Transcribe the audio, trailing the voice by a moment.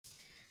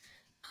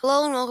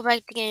Hello and welcome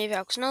back to Game of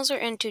Alexander,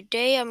 and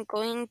today I'm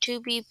going to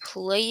be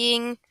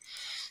playing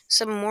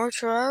some more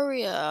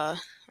Terraria.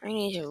 I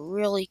need to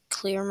really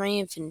clear my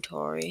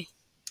inventory.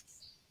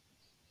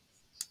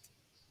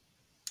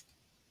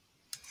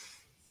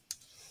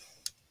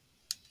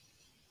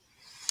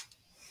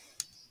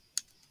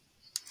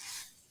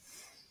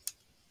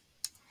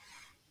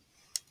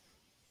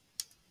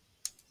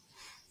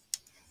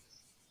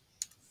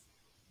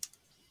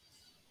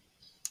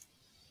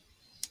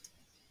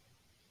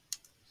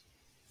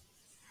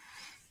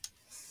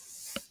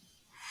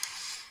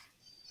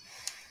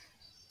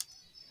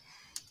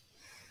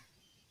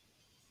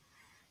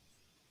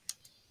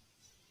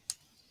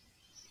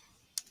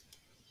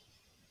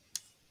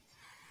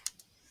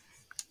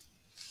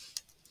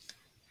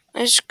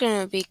 I'm just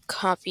gonna be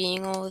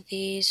copying all of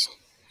these.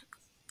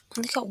 I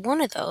only got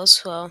one of those,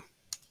 so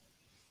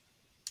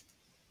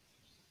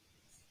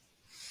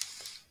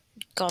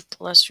got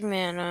the lesser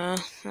mana,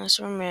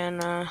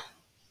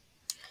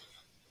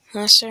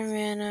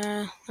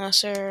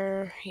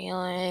 lesser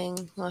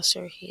healing,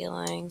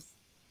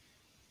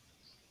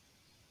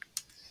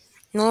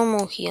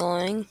 normal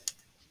healing.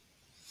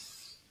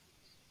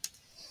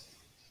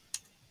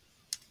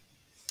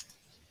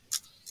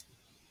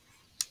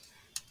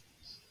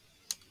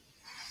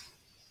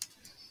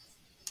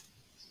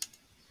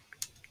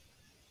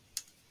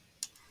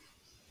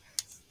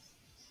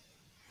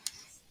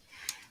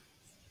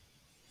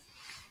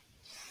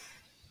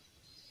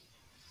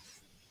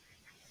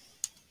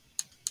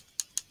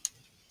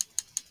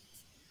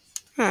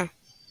 Hmm.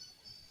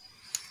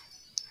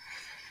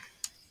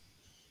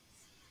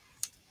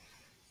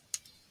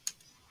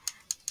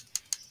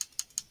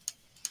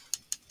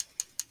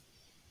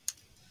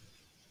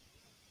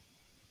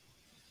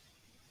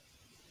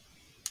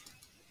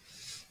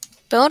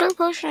 Builder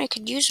potion, I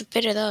could use a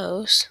bit of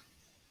those.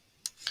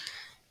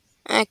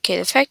 Okay,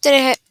 the fact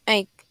that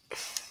I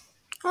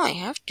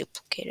have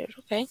duplicated,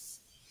 okay.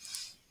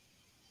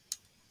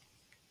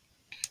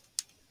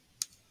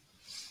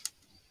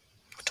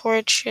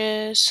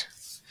 Torches.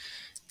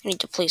 I need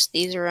to place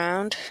these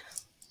around.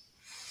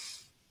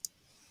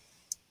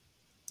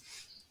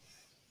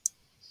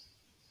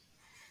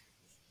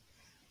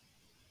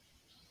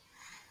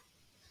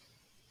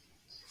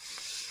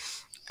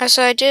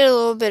 So I did a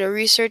little bit of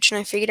research and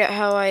I figured out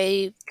how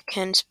I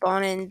can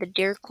spawn in the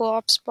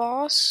Deerclops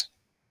boss.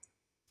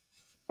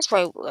 That's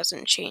why it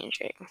wasn't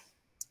changing.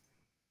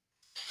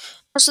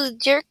 So the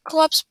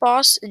Deerclops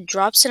boss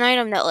drops an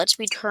item that lets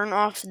me turn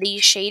off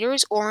these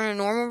shaders, or in a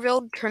normal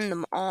build, turn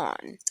them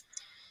on.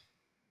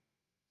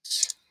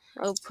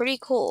 Oh, pretty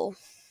cool.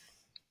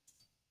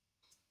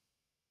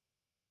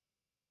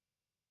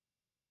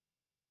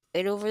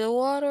 Right over the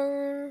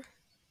water.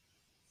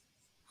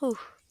 Whew.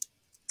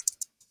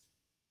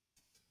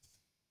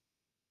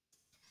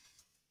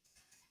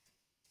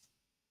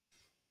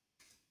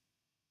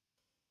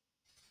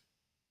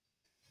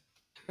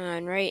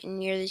 And right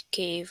near the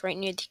cave. I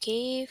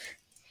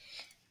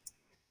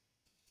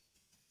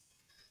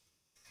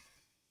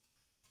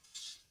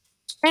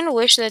kind of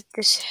wish that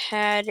this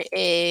had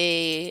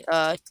a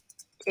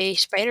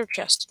spider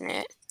chest in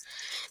it.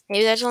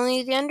 Maybe that's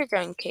only the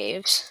underground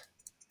caves.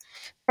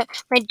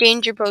 My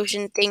danger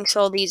potion thinks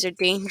all these are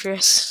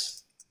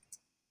dangerous.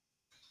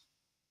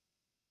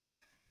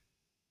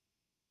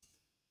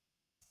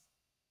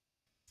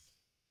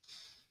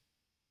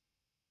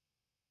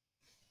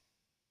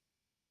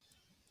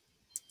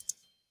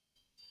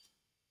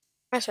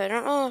 Yes, I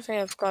don't know if I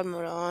have God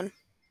mode on.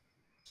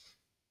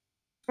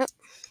 Oh,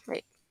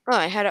 wait. Oh,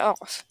 I had it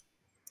off.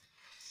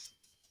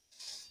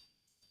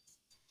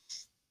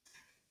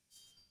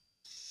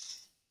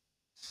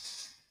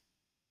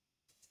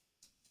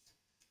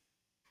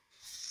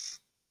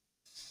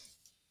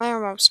 My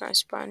mob's not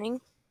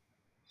spawning.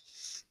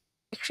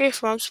 Actually,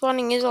 if mob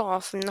spawning is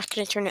off, I'm not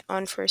going to turn it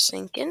on for a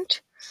second.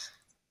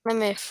 Let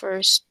me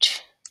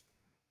first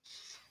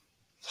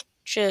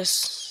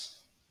just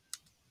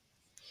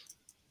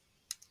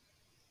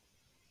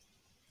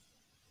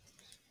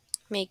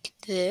make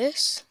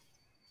this.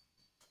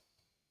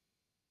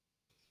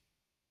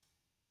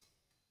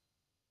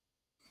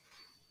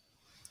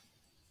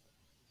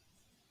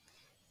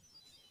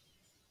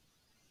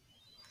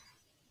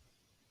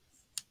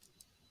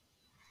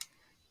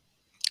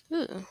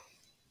 Ooh.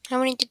 How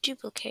many to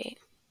duplicate?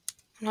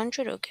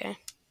 100? Okay.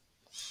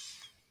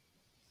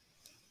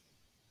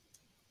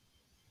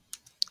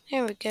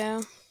 There we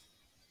go.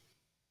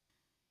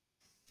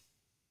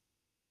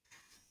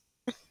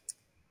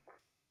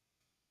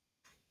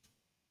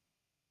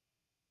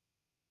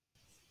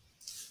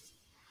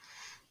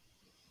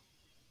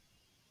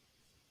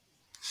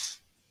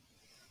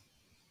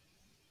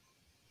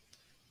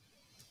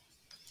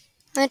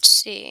 Let's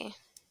see.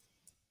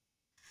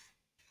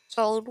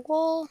 Solid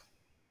wall.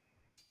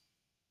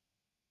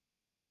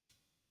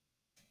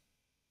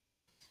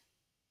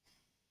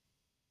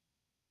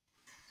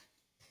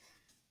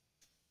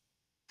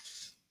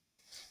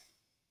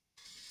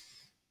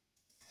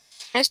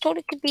 I was told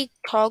it could be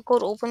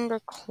toggled open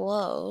or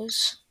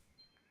close.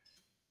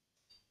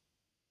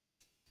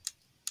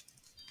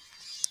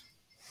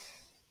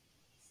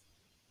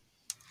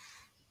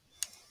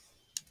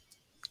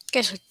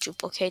 Guess we'll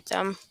duplicate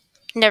them.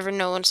 Never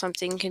know when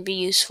something can be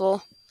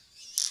useful.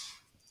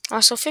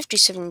 Also,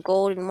 57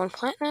 gold and 1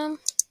 platinum.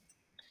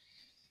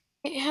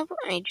 Hey, how about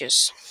I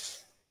just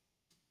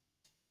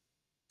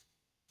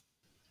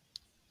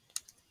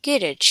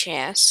get a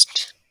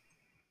chest?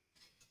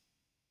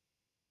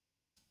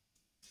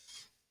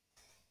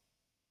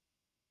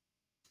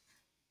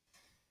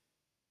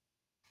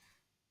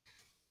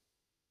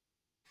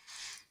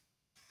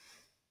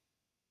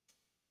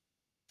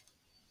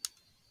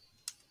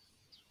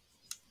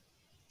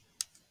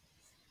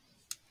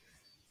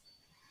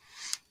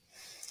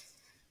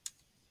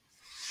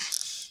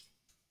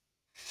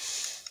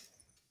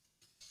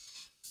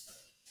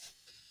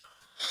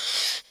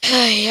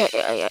 Ay, ay,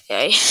 ay, ay,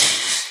 ay.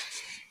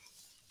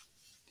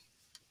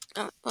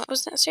 What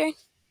was that, sir?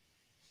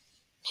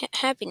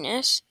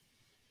 Happiness?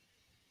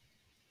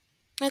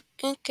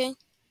 Okay.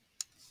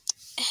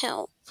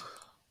 Help.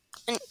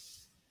 And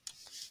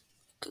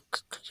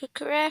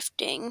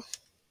crafting.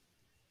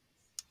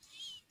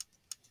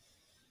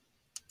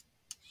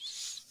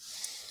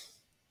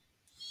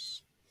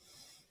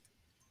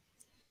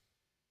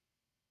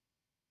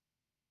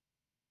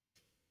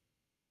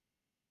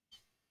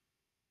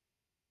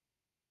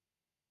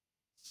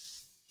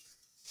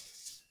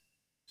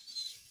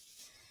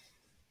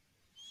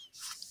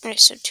 Alright,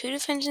 so 2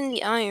 defense in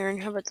the iron.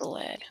 How about the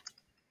lead?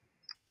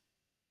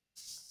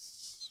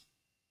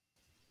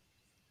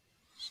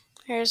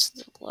 Here's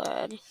the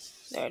lead.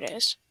 There it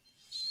is.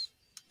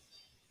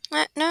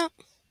 No.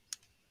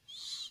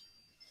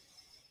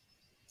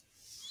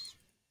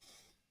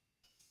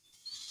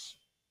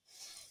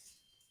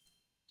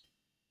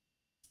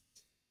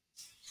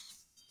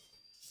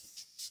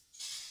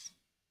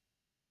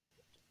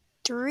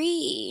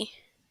 3.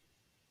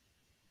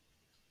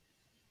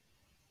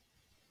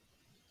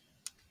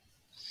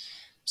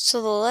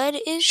 So the lead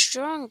is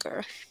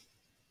stronger.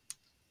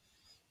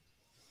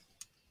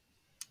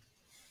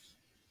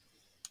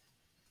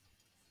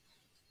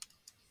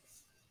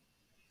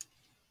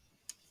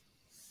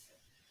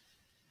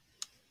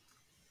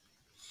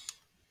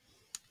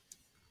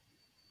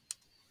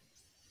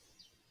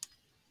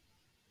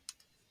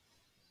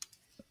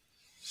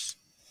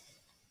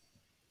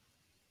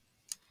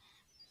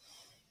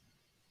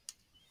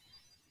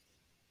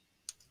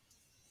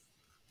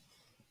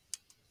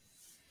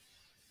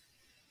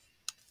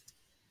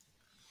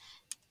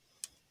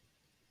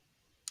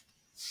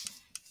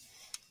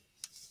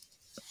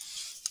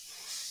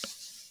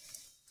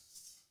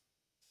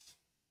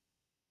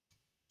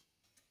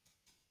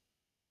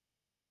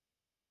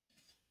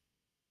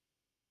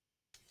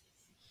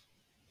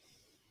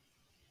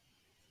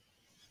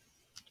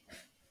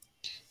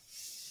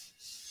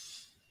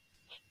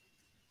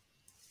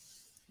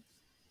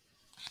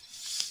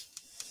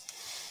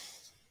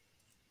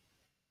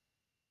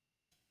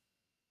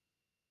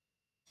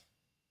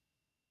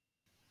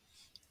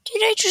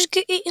 Did I just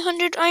get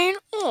 800 iron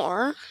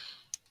ore?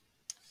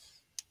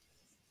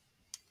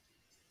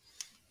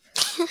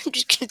 I'm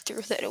just gonna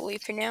throw that away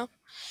for now.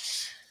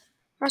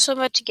 Also, I'm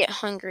about to get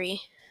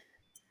hungry.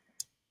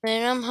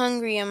 When I'm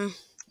hungry,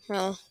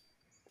 well,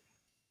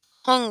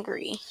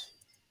 hungry.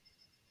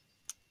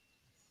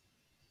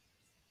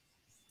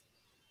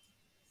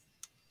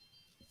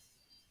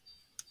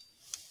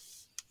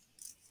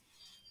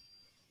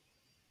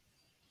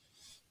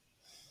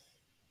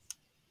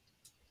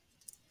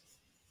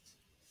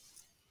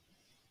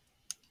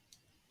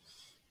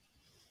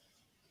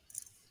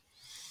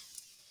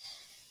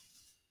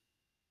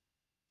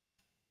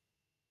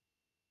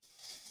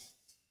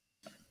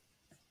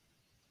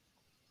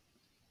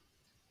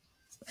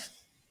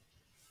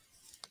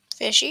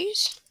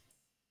 Fishies?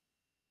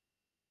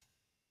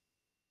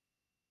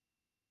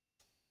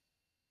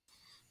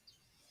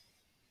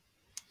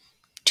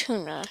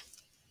 Tuna.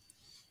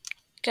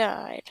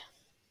 Guide.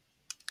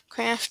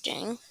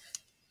 Crafting.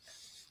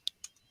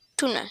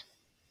 Tuna.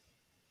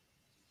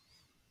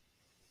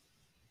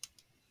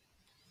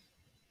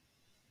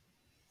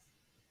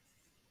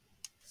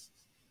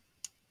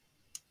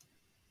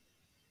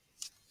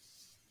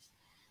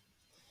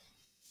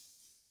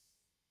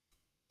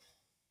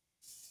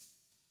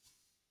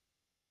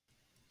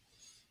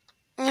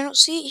 I don't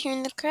see it here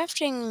in the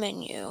crafting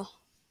menu.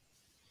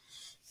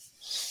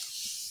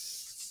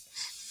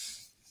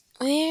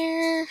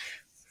 Where?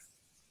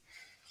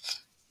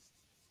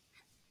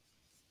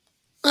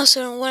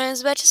 Also, when I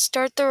was about to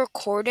start the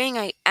recording,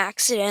 I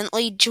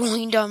accidentally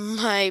joined on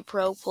my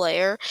pro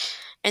player,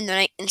 and then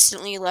I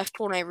instantly left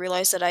when I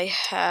realized that I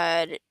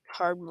had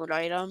hard mode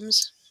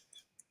items.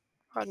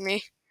 Pardon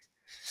me.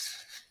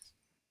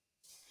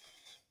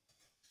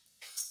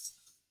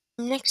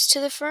 I'm next to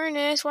the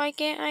furnace, why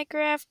can't I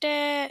craft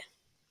it?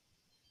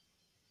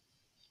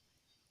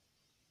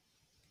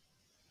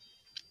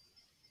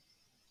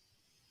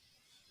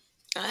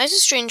 That's a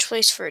strange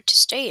place for it to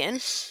stay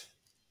in.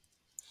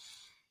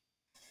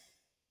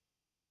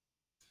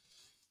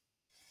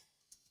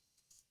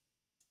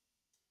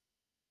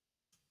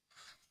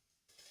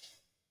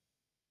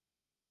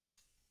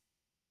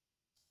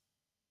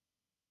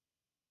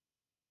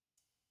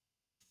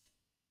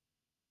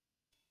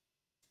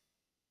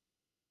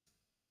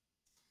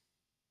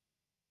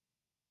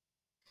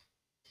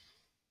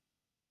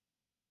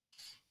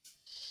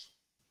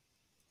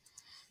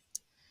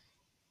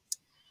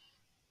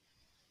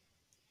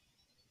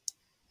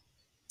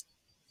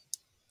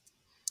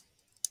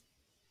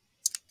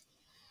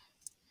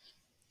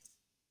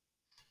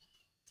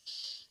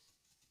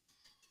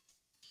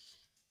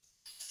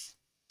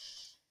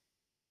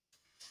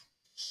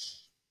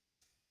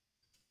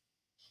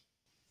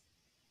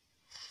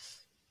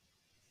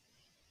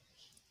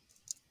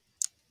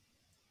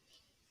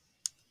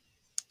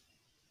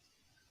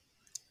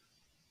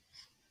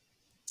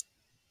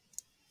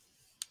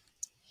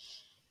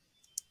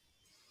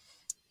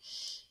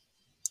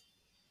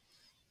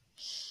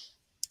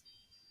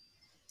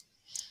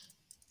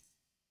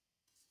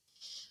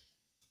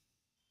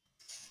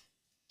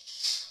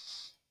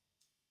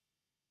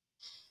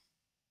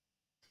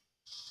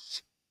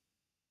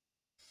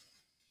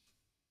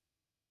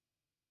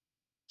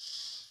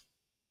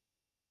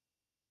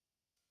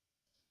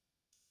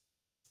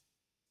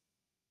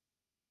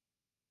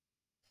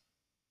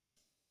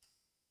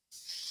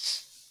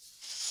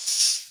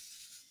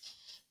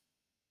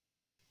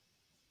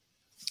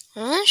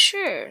 I'm not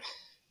sure.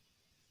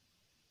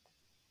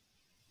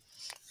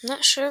 I'm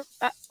not sure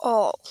at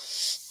all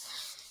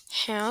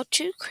how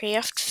to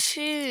craft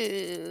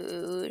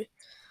food.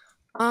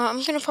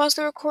 I'm gonna pause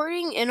the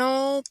recording and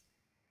I'll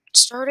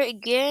start it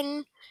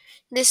again.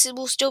 This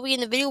will still be in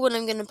the video when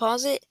I'm gonna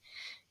pause it.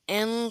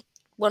 And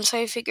once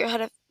I figure out how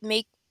to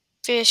make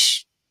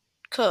fish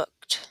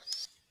cooked.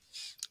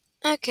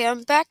 Okay,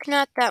 I'm back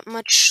not that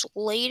much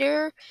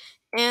later,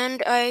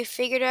 and I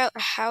figured out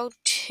how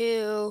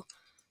to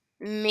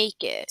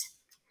make it.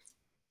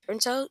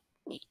 Turns out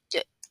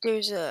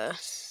there's a...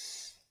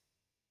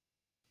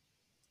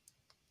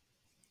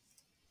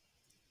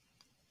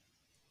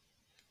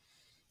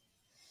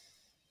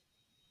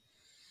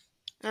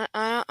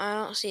 I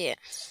don't see it.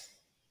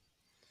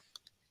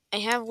 I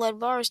have lead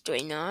bars, do I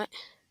not?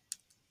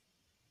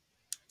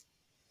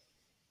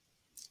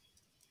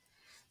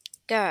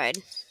 Guide.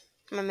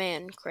 My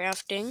man,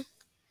 crafting.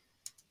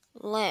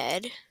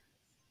 Lead.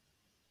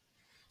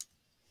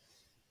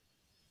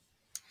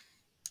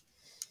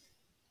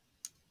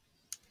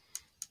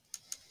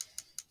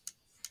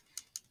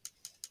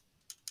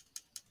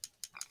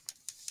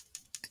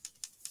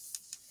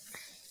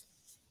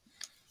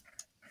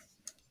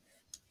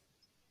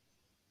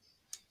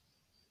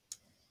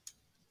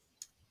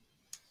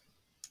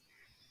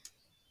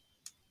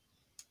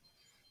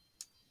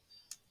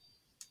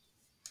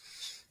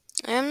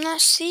 I'm not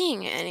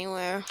seeing it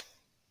anywhere.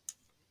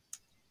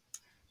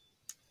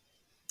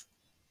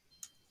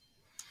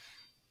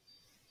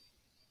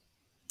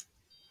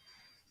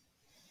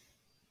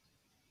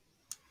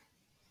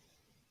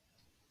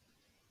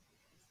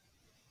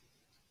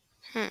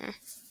 Hmm.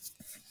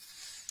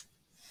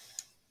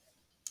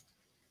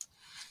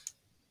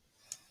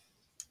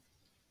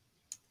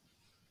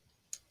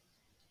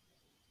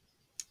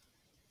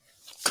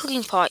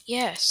 Cooking pot,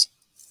 yes.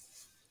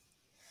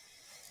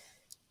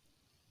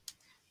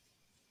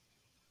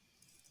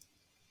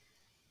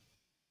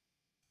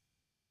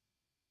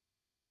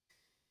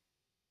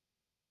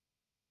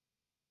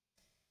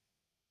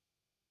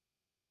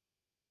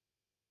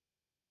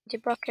 The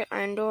bucket,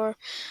 iron door,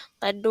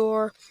 lead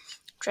door,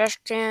 trash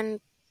can,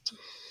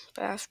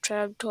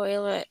 bathtub,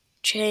 toilet,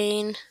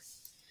 chain.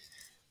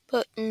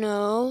 But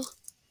no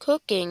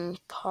cooking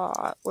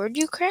pot. Where'd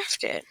you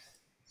craft it?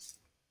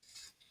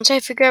 Once I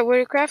figure out where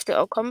to craft it,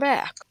 I'll come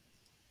back.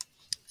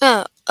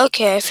 Oh,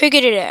 okay, I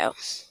figured it out.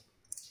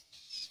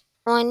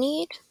 All I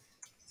need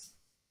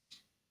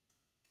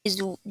is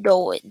the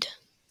wood.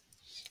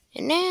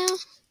 And now,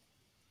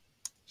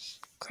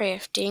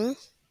 crafting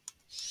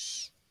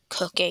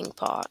cooking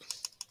pot.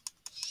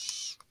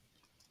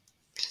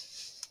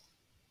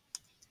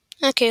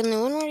 Okay, only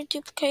one more to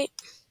duplicate.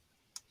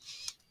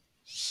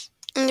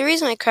 And the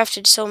reason I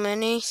crafted so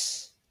many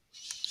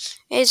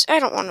is I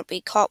don't want to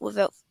be caught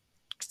without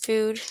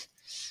food.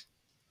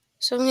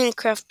 So I'm going to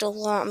craft a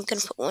lot. I'm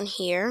going to put one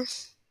here.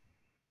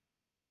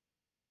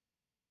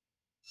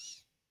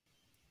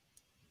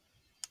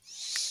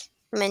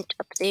 Meant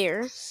up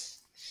there.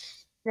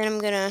 Then I'm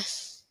going to...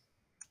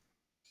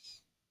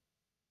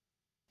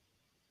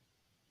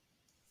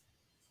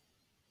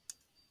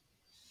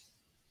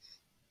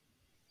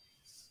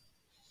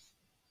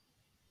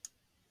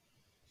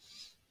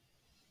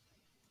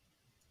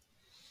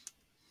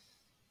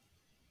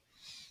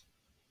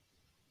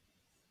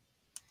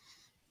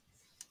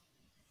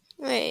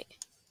 Wait.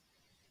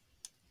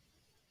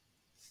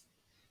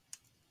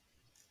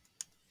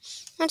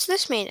 What's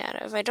this made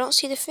out of? I don't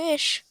see the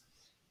fish.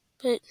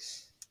 But...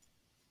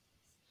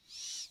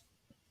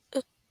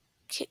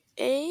 Okay,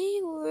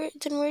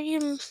 then where do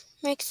you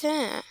make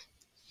that?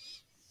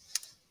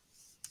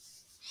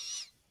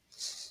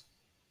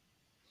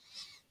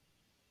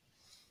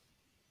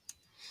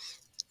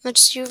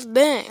 Let's do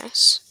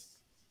bass.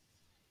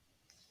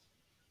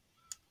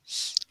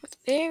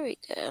 There we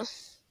go.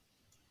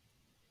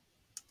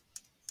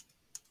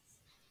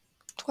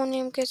 20,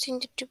 I'm guessing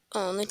to do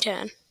only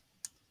 10.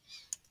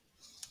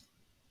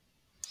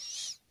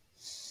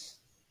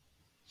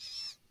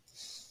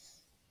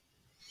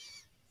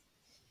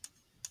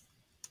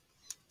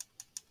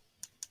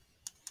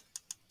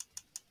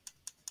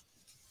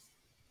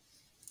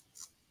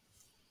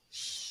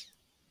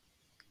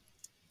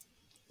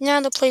 Now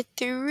the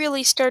playthrough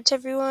really starts,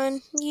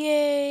 everyone.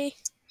 Yay!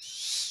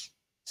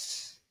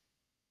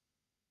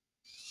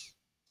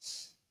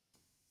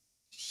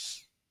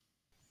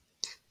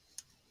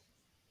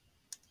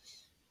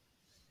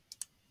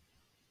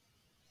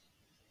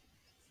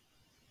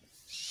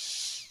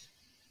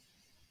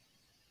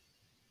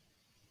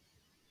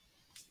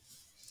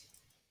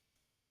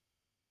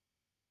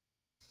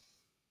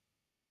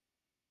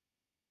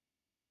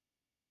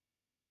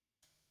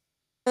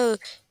 Oh,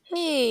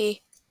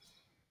 hey!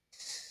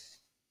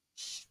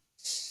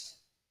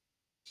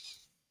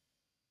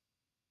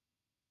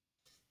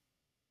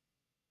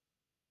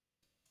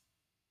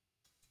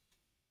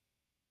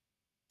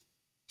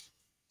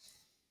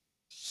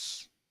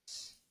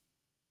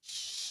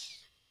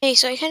 Hey,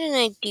 so I had an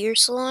idea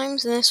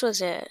slimes, and this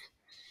was it.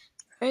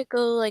 If I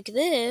go like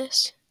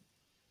this...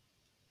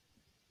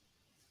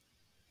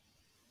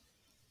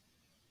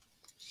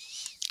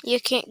 You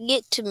can't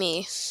get to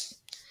me.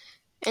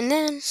 And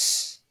then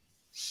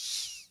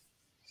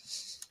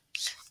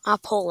I'll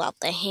pull out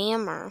the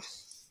hammer.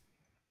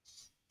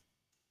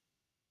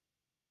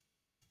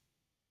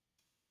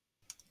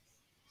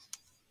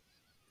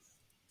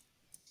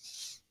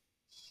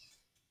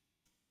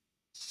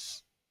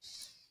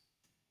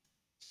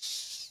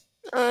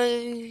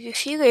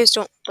 If you guys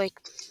don't like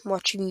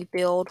watching me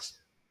build,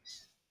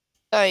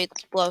 I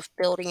love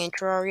building in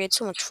Terraria. It's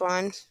so much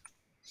fun.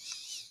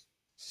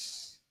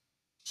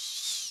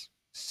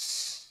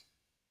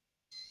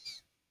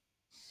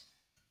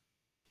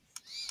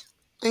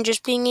 And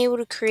just being able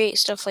to create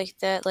stuff like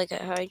that, like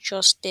how I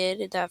just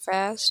did, that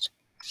fast.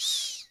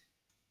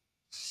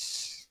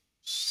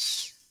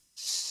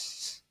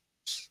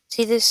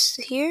 See this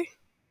here?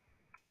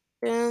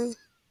 Um,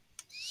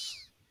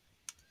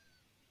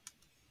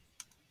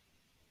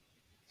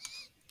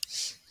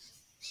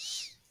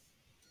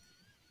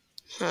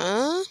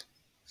 huh?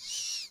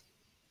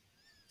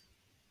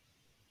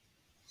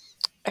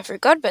 I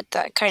forgot about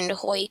that kind of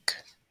hike.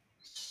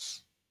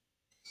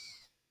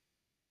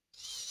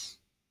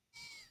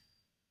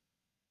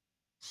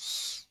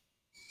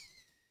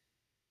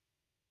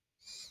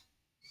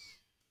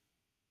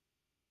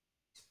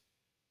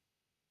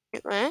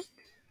 What?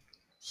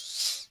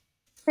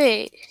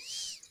 Wait,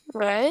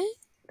 what?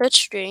 That's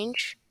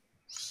strange.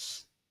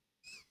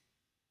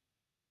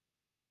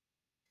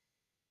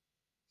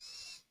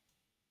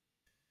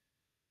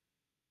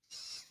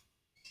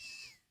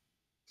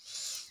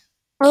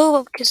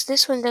 Oh, because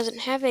this one doesn't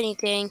have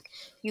anything,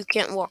 you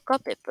can't walk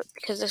up it, but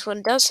because this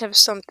one does have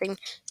something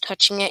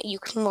touching it, you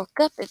can walk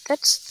up it.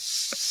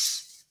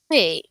 That's...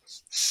 Wait,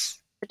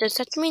 but does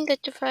that mean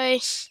that if I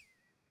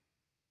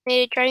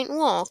made a giant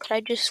wall, could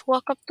I just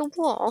walk up the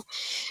wall?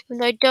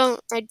 And I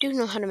do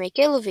know how to make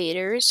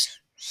elevators.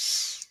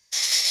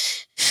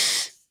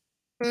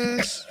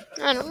 I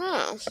don't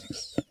know.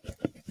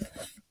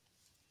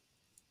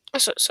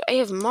 So I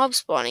have mobs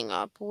spawning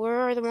up.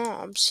 Where are the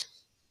mobs?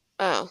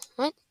 Oh,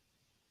 what?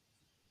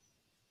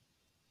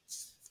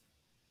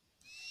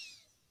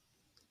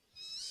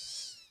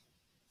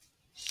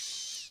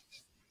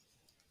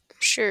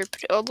 Sure,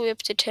 put it all the way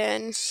up to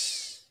 10.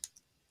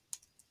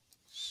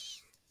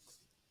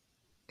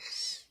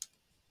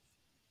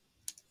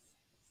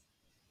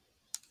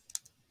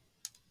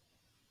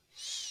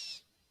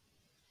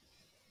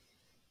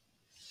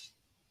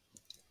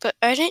 But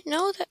I didn't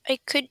know that I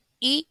could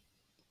eat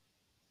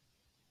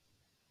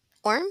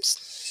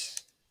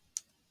worms.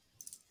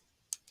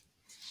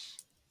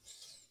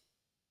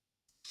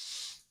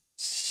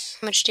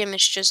 How much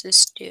damage does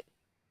this do?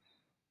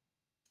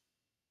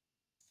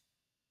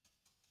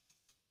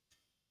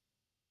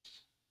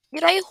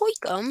 Did I hoik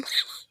them?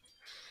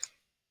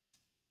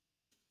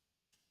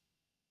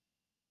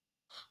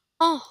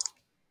 Oh,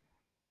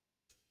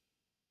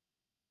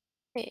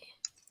 hey.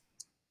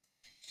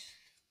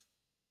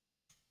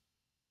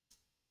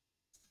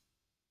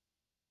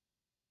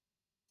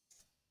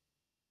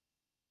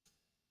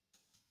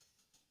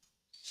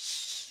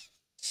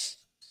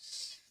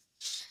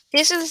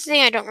 This is the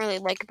thing I don't really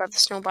like about the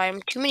snow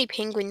biome. Too many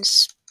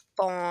penguins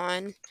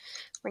spawn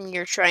when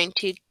you're trying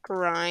to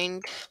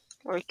grind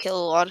or kill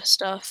a lot of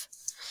stuff.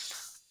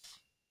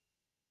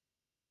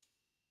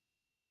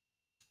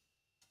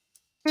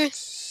 Hmm.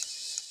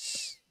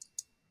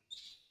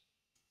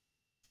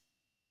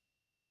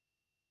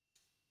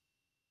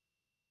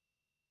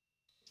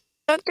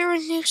 Thought there were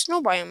new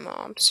snow biome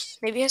mobs.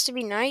 Maybe it has to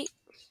be night.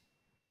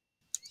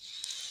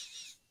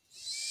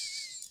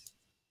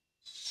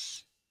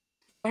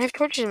 I have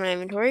torches in my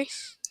inventory.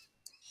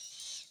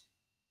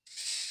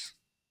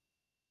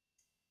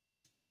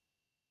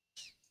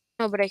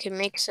 No, but I could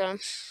make some.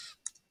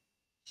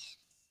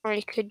 Or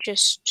I could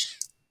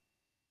just,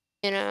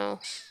 you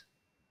know.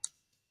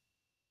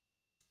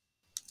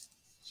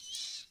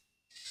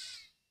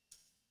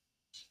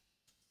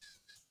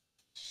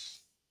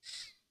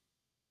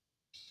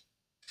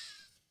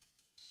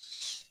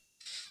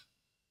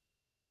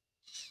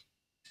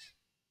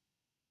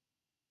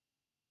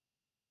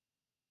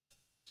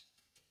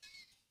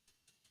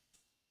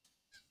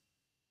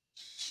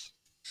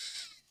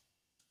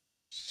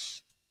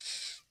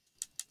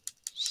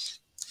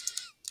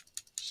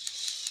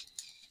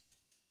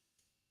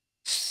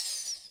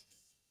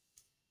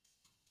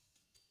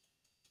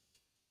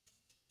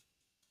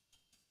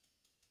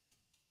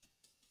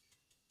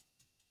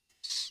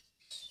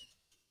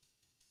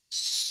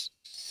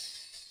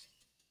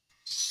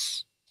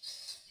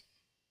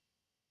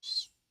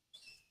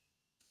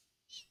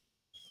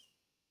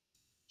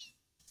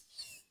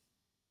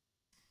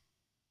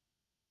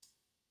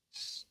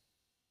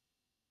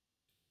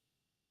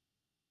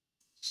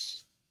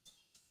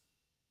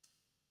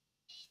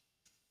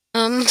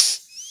 Um,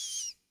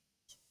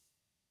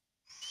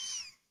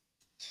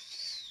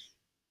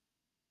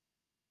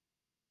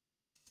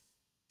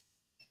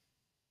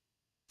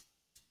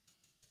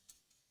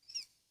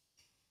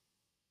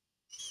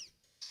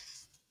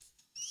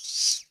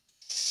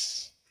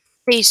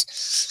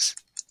 please.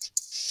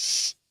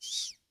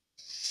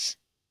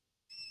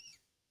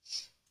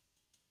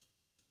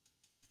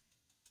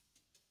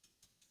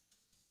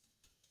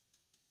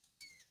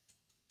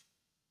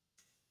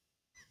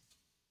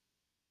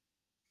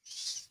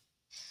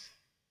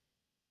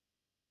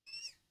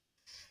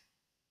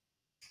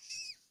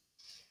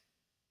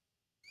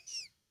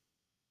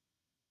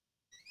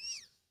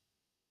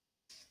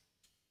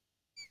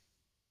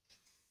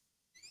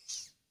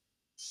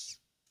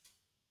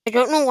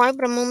 don't know why,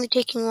 but I'm only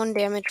taking 1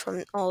 damage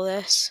from all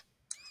this.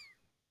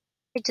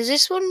 Wait, does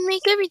this one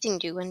make everything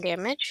do 1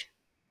 damage?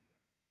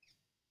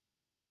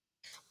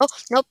 Oh,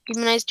 nope,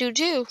 Demonize do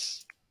too.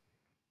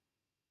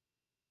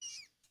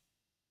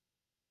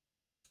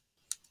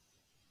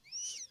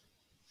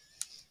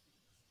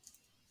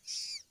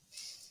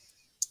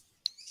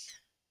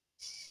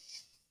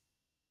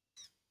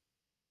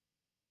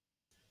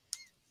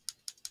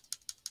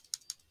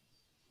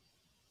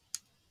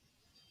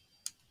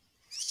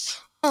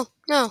 Oh,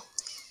 no.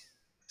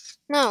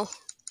 No.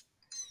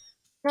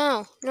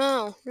 No,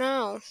 no,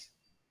 no.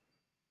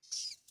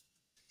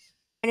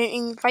 I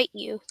didn't invite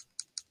you.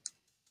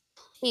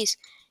 Please.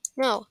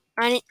 No,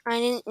 I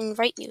didn't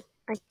invite you.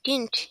 I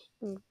didn't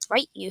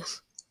invite you.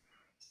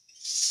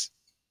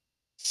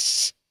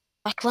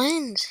 Black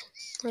lens.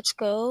 Let's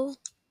go.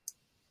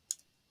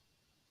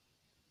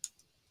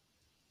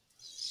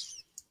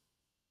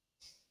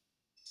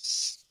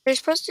 There's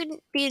supposed to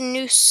be a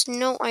new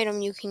snow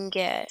item you can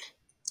get.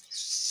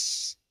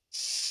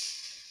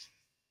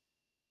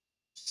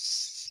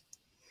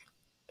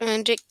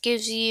 And it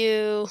gives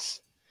you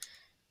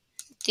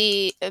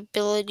the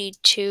ability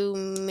to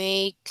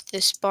make the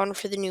spawn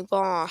for the new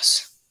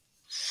boss.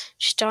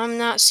 Just I'm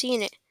not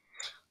seeing it.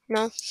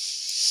 No.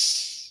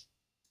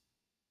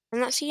 I'm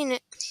not seeing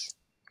it.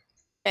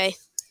 Day.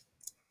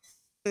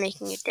 I'm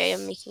making it day.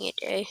 I'm making it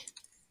day.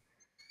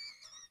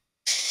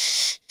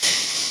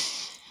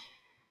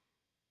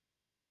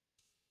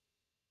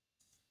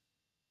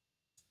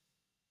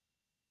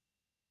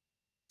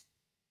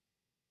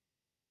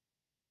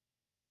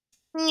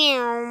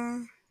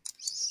 Meow.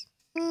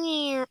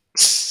 Meow.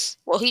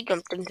 Well, he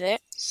jumped into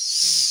it.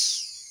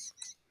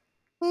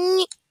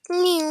 Meow,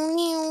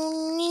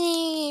 meow,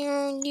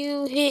 meow.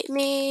 You hit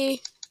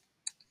me.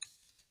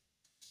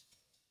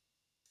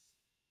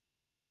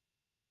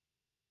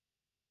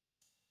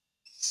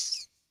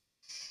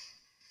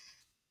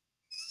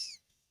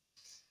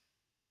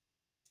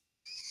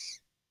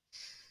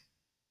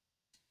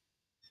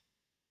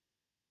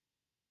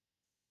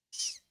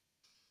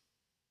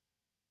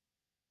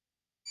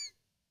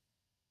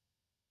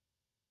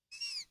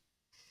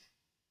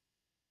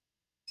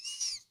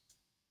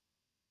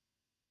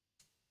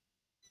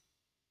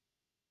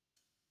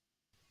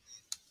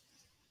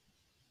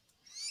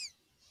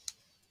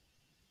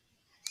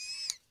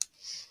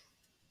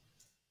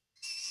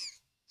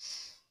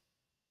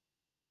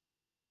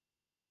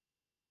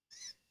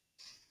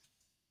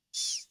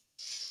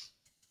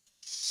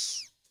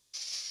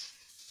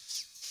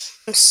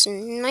 I'm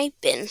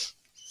sniping.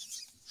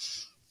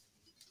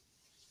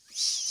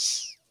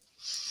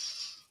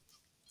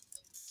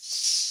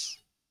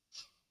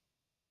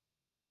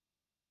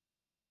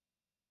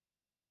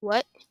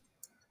 What?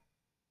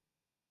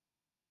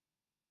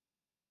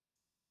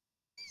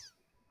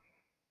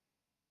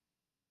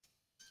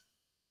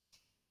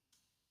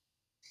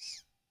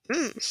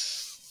 Hmm.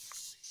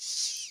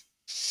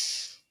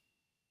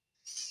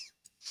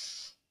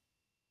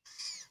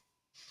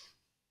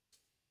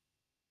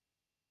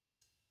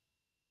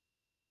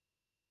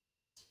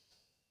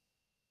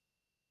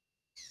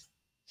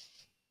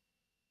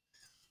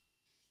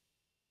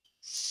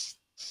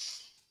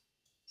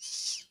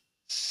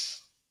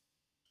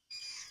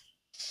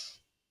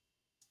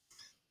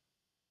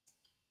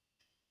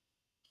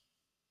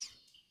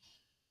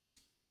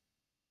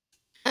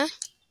 Huh?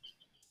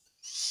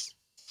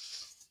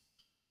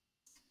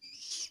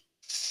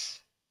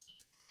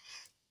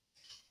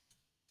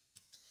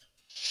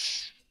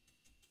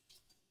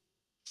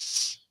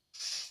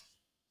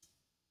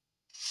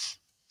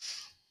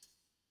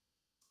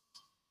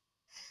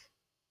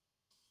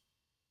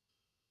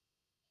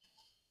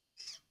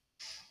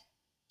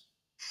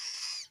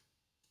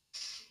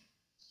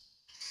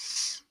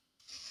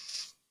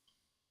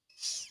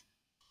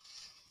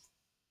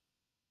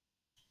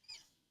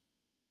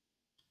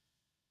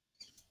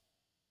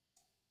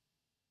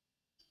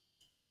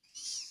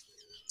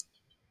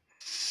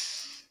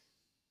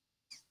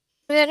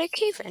 Is that a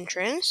cave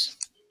entrance?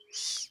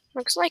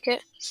 Looks like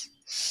it.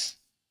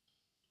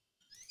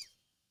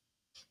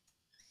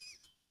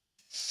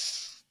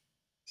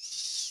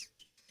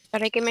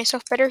 Gotta give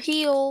myself better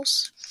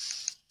heals.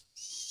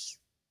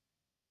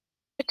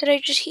 What did I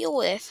just heal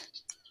with?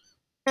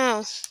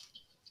 No.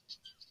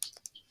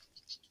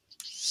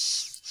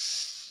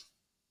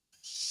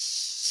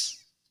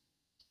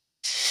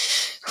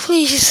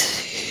 Please.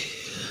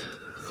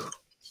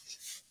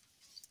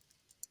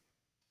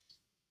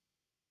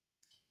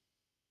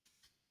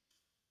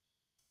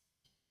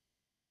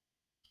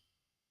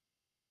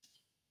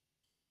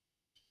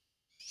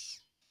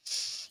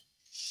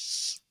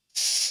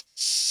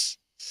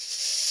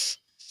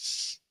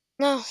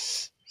 No.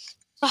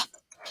 Stop.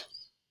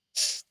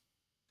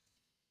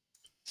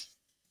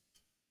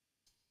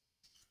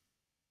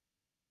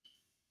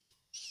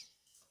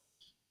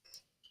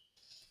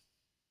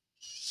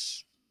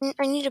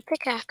 I need a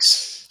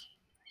pickaxe.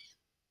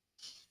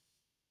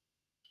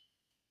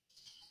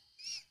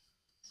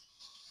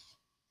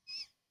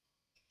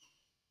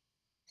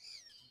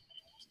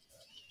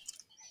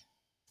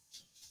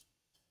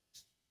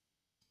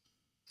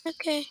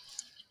 Okay.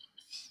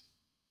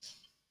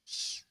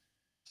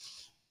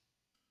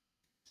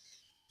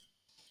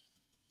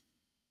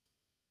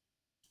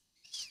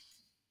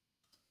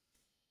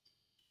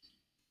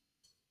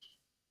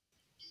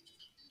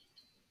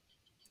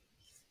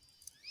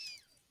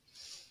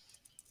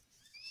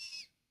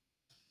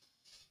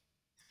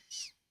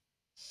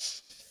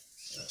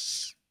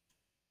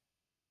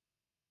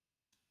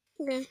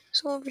 Okay,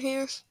 so over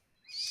here.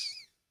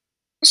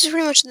 This is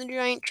pretty much the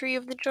giant tree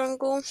of the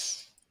jungle.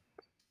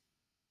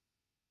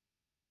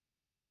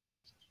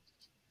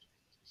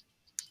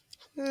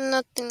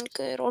 Nothing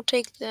good. I'll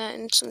take that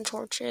and some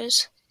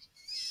torches.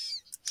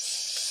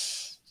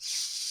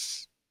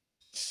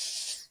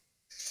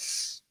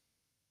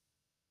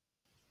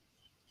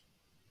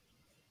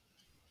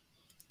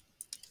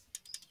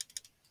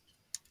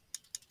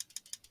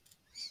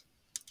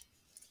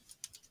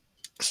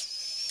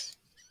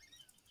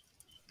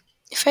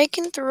 If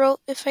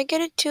I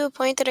get it to a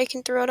point that I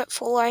can throw it at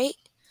full height,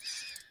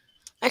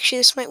 actually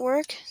this might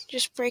work.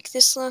 Just break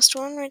this last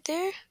one right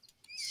there.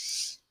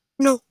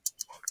 No,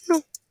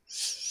 no.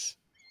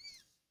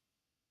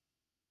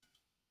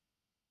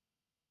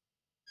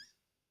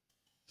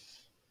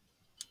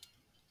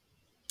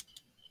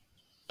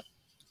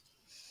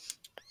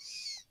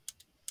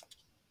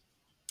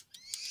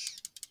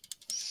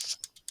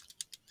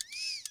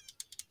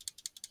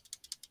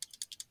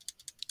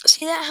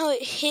 See that how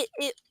it hit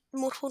it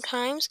multiple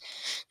times?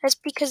 That's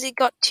because it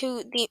got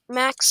to the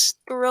max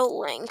throw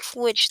length,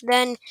 which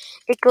then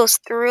it goes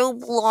through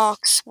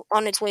blocks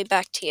on its way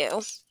back to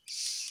you.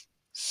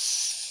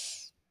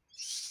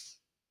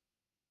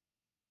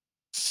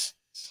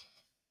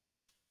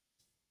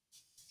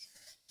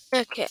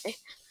 Okay.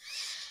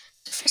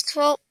 First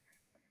of all,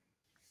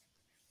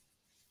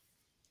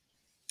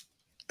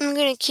 I'm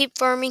gonna keep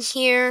farming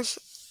here.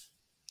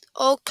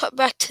 I'll cut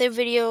back to the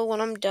video when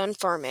I'm done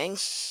farming.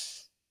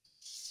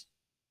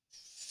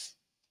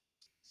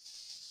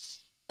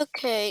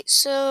 Okay,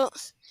 so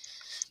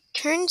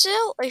turns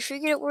out I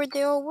figured out where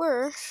they all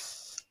were.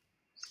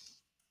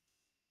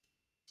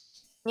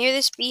 Near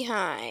this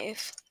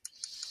beehive.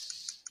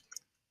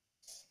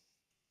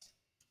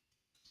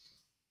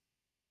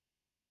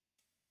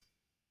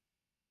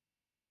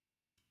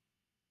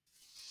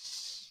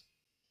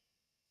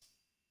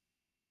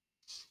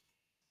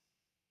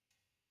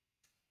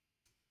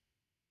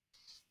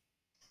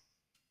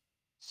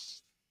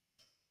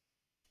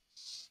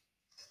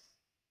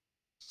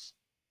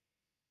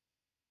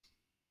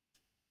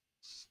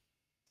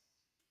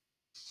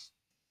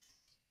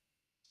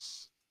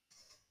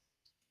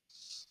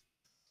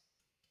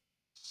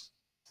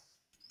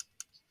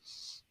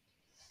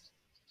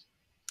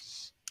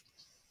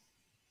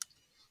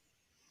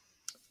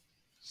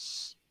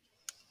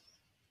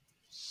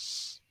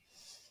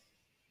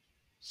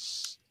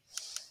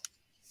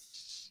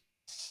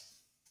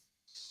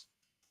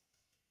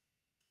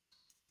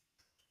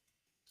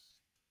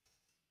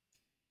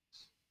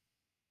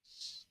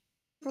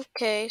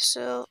 Okay,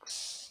 so...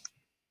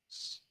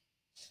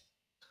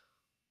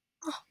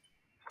 Oh,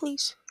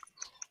 please.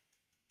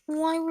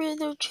 Why were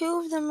there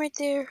two of them right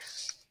there?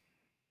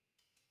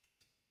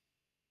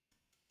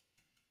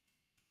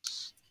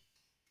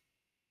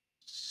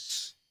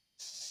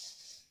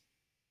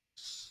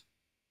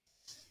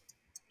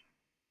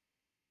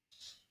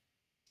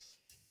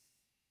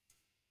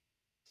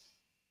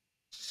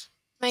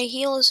 My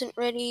heal isn't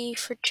ready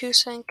for 2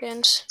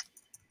 seconds.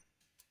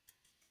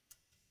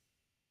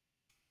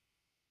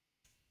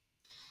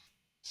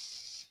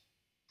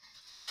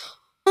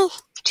 Oh,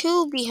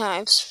 2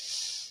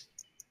 beehives.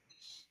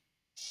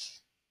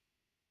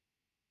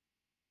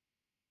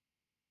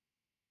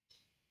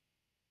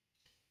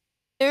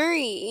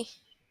 3.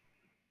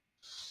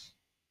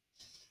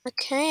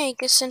 Okay, I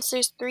guess since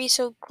there's 3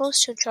 so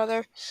close to each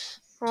other,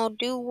 I'll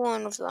do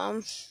one of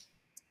them.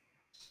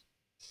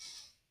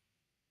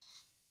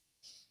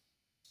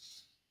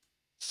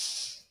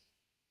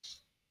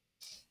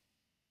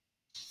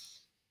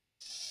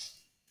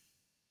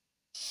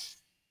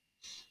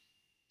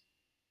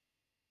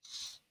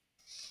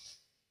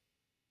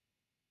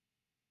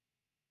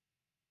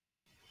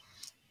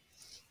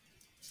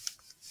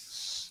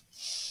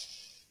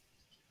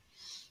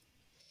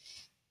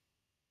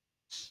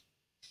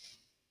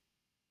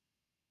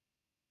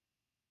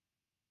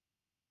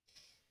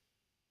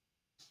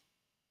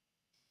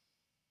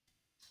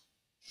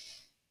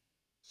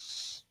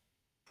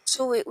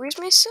 So wait, where's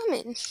my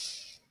summon?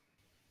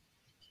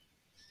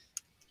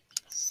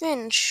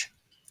 Finch.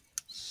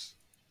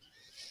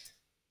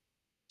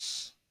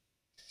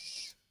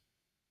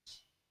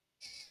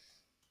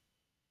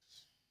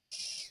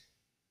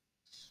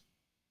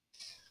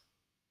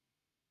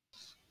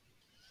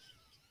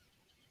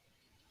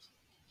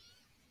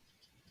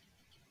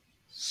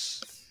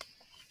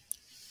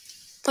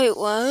 Wait,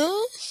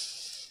 what?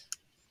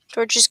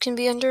 Torches can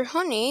be under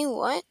honey,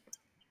 what?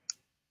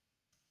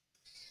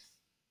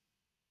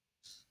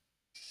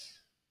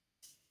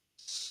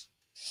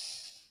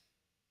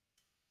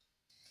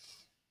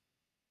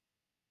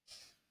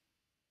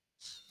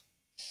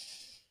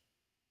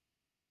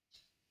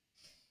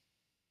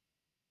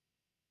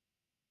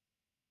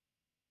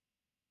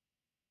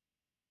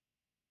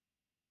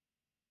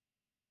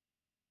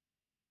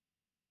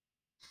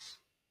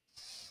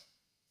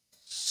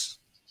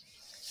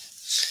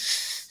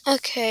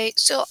 Okay,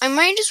 so I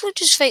might as well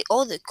just fight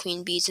all the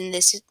queen bees in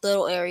this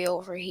little area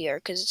over here,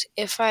 because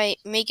if I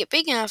make it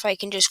big enough, I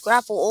can just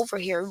grapple over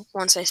here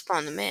once I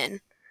spawn them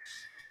in.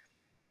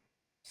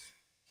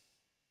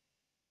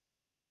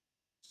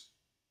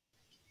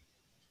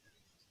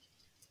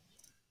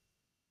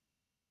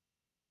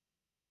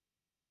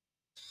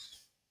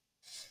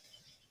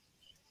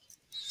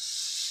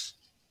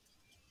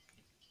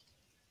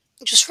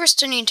 Just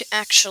first I need to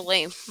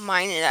actually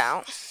mine it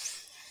out.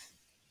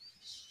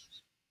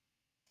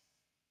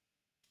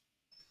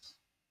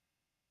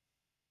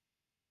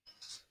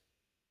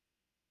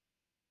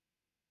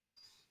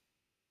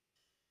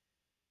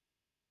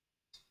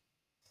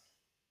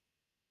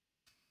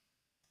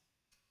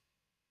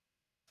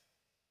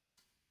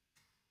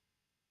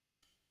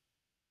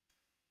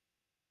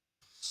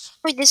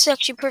 Wait, this is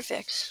actually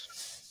perfect.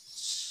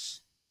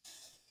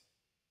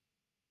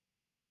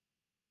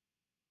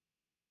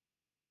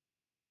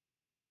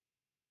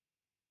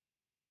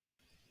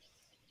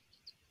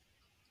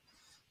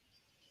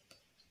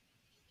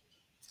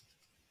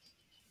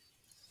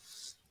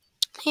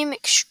 I am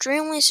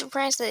extremely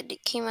surprised that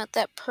it came out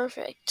that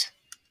perfect.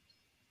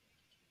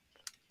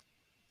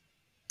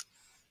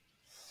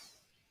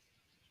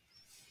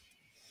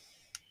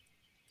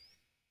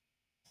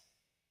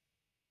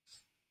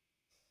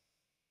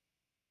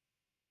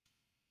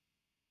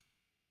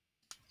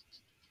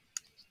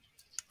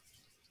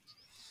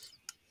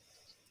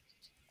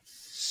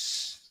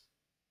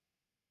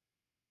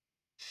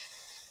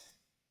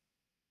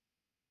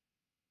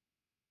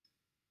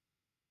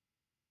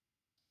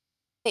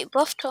 Wait,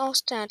 buff to all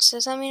stats.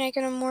 Does that mean I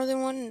can have more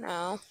than one?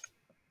 No.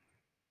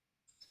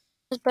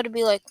 It's about to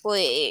be like,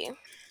 wait.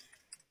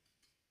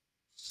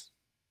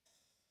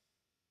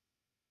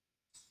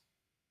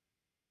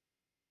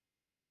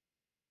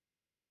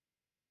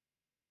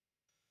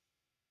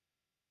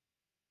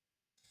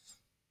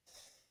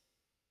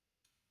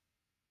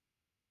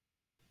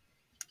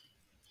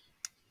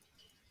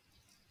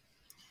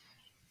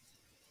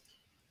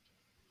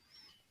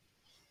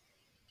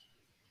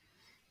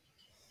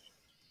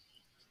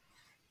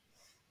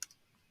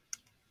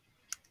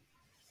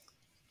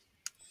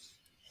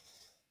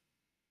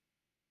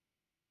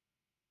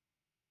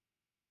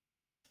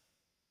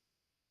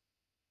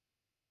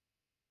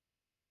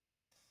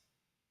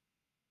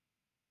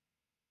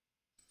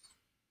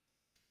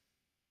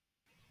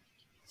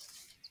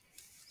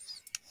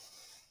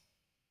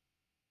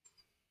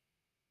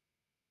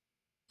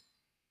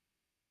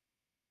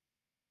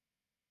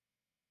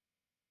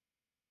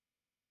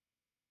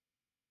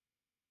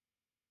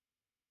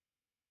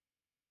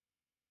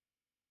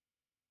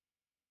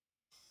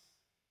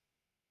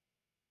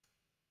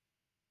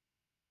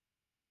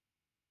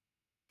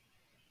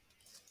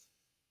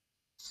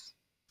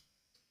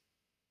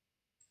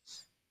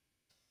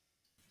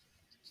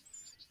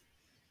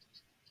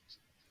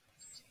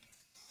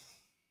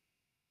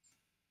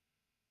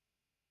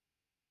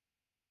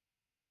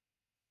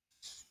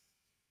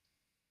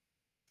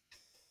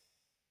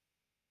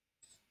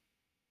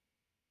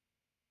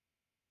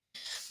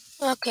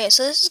 Okay,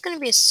 so this is gonna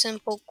be a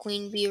simple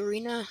queen bee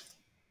arena.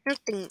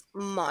 Nothing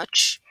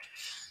much.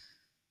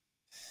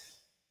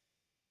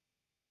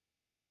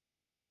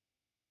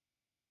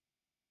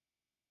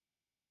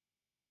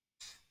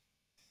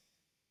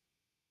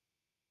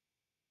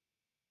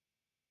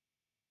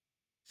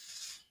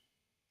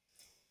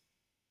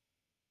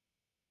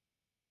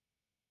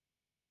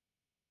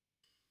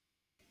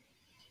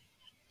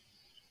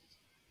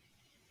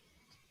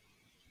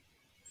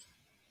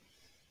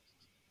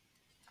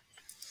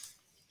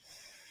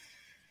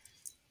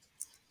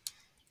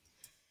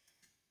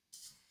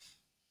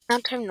 Now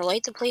time to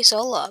light the place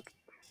all up.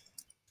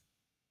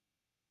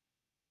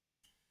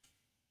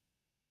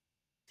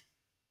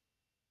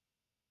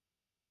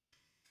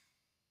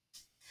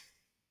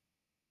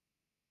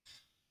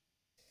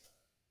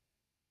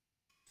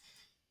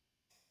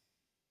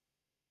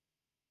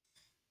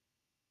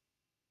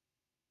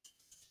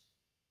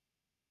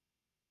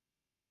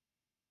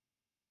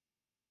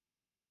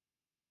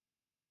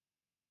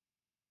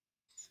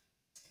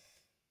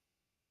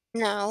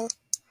 No.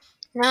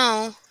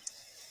 No.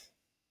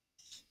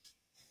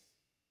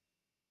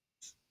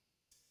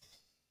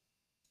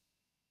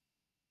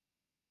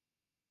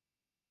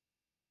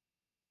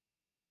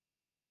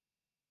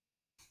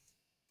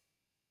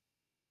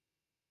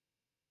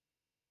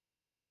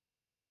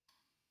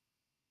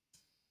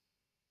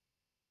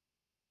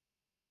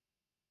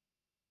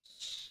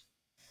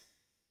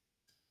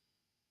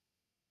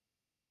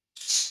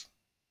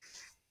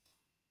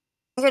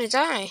 I'm gonna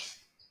die.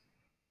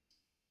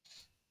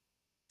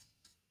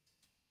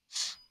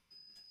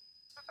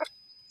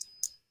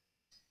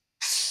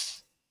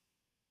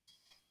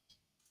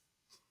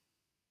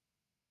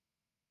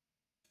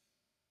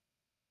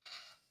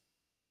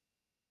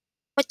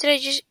 What did I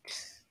just...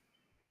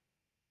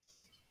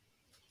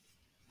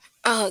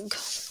 Ugh.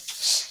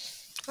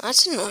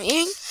 That's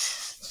annoying.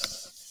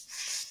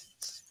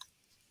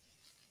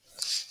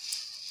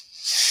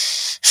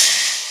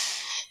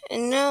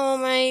 And now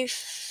my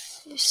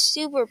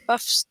super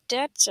buff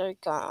stats are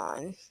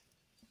gone.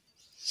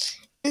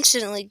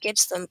 Instantly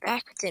gets them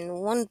back within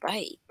one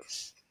bite.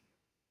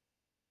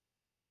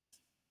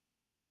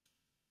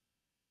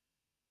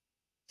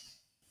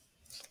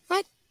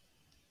 What?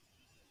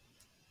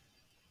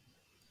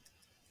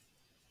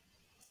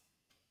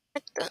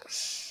 What the?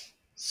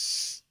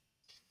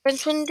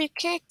 Since when do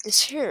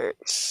cactus hurt?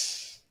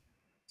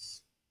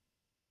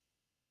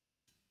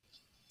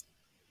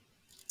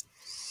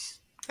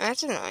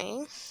 That's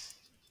annoying.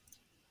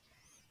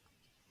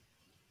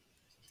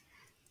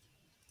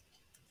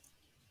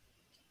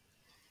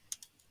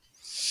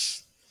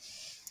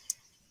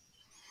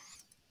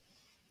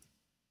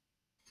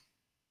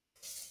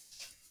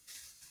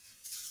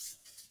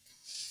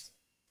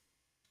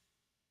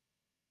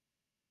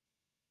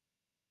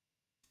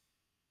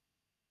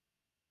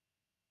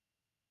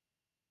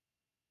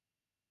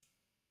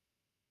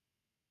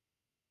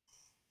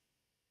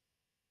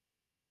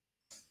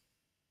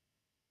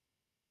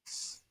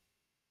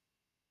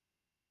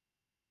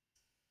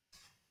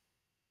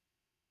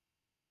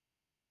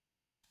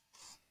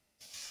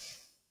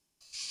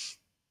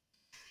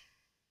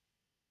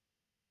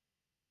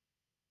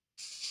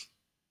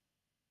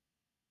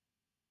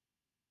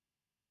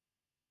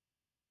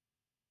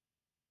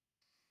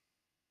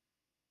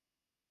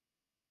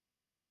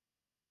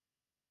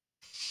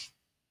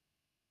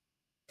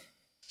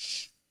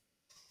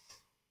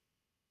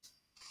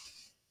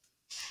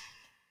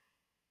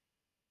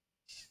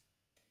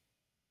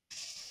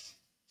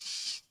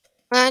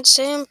 I'd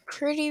say I'm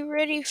pretty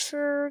ready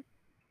for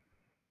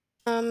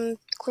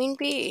Queen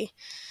Bee.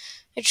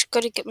 I just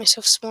gotta get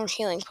myself some more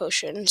healing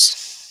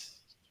potions.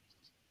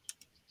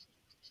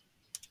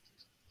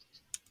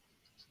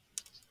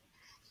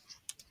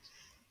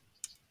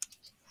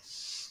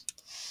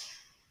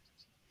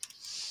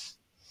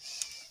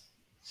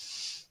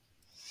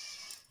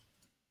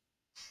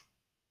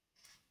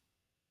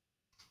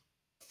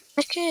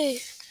 Okay.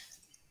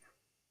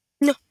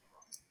 No.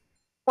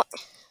 What?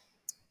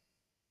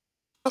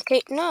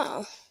 Okay,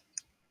 no.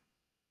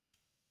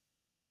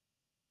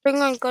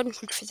 Bring on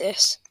gunwood for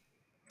this.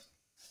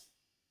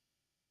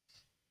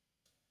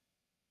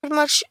 Pretty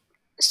much,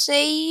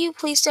 say you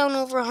place down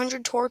over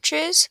 100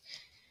 torches,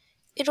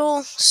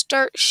 it'll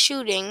start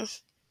shooting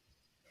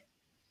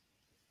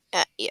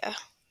at you.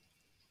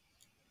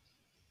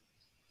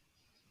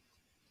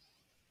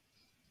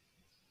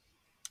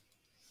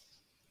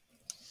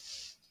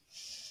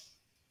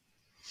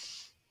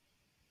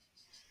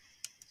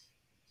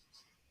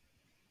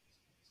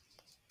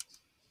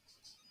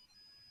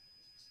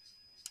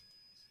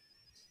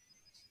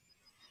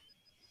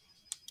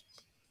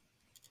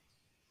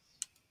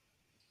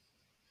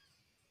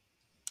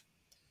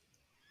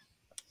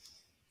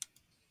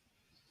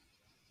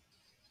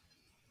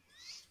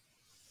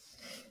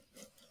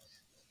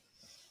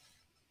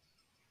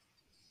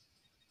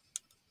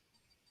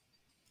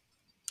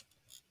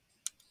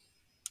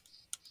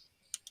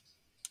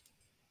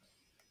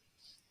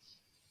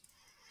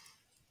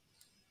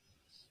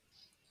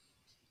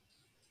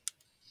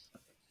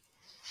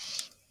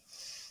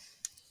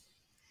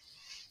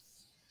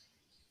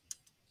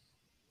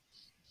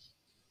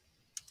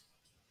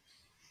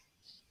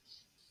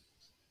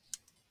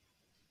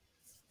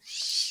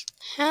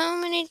 How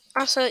many?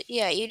 Also,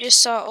 yeah, you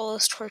just saw all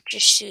those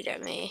torches shoot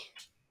at me.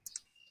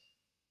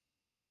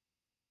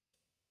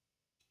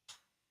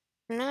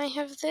 And I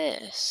have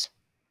this.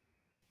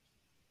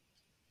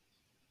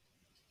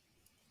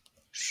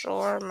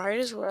 Sure, might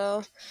as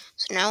well.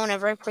 So now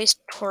whenever I place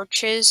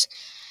torches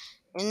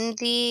in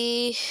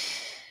the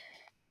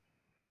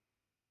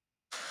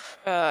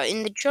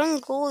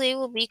jungle, they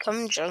will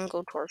become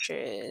jungle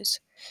torches.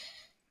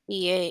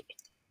 Yay.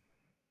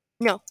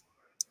 No.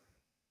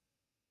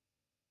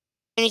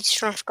 I need to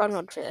turn off god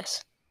mode for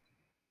this.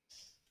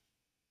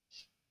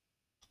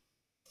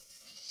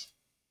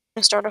 I'm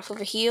gonna start off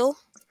with a heal.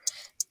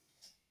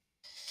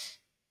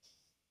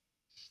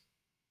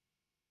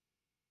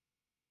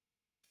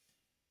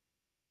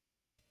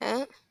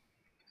 I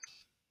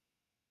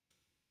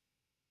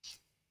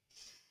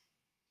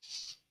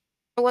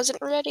wasn't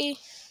ready.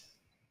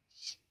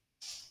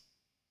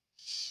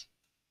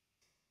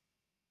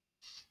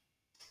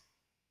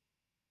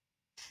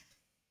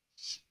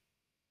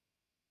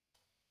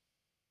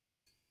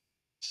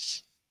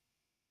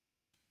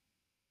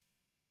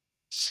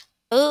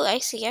 Oh, I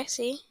see, I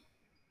see.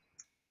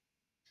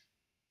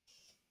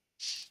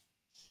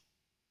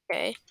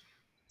 Okay.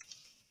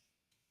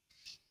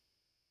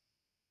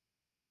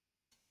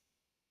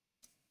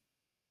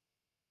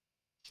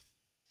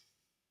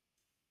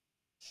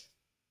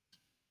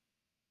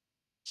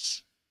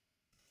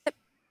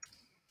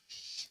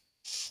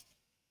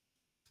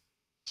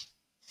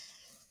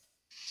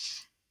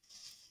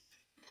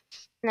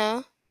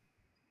 No.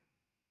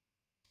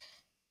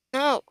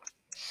 No.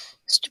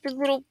 Stupid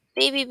little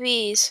baby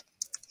bees.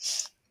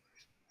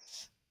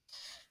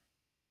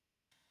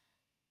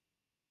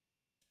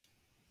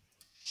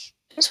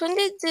 Since when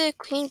did the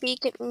queen bee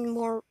get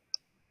more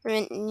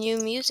new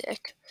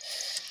music?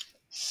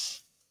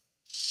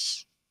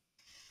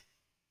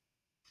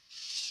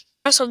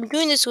 Also, I'm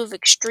doing this with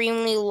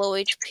extremely low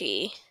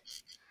HP.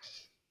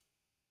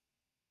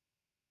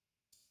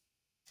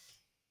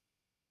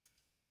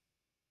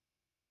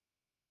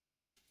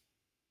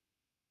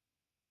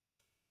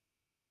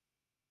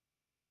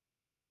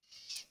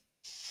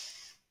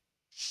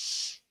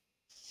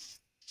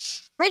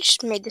 I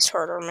just made this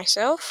harder on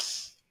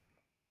myself.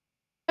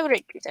 Why would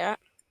I do that?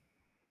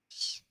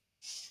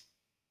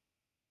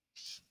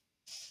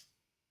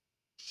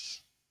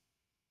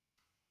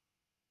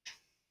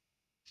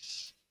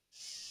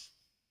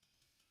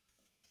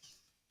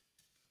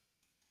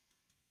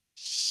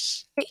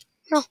 Wait,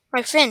 no,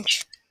 my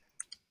finch.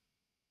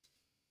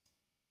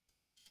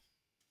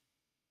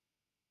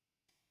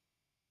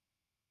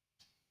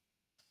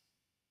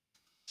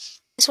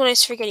 That's what I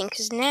was forgetting,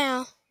 because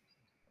now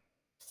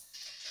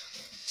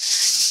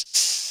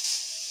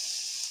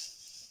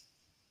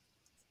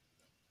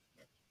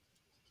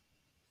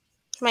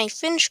my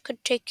finch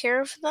could take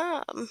care of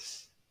them.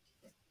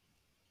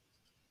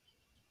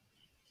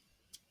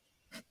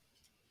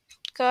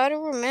 Gotta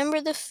remember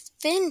the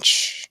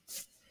finch.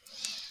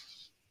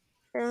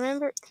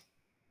 Remember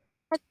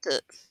what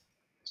the.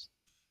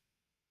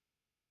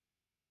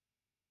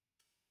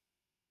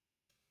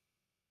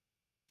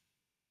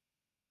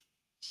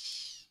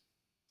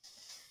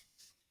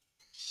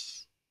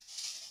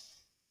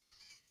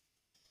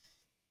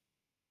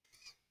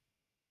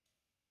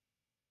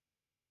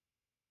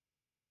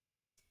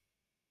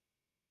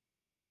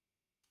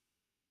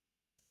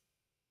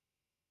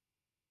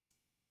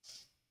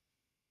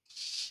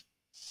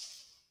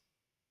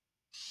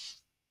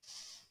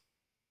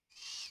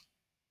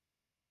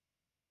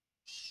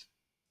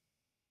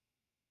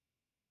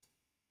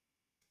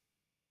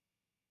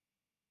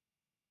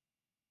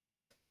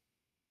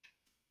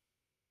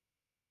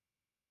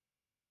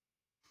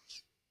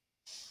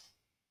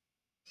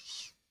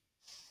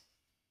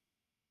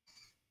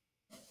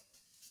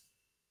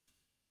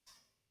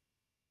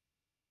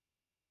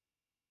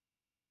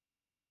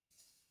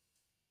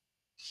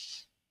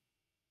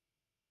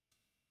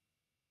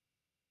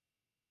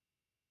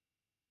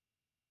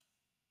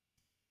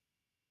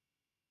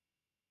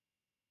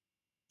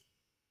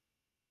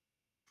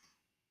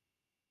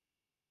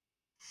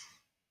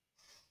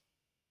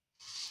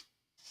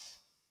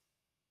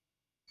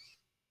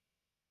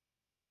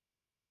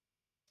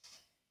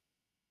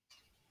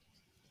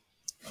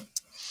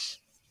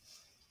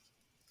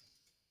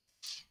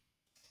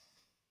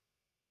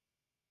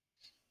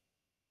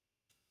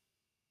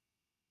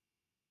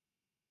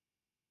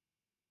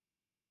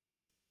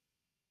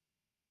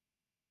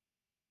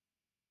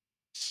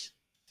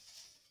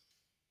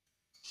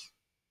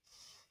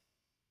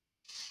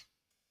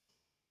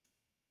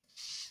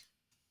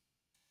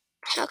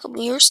 How come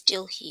you're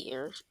still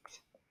here?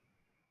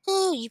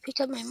 Oh, you picked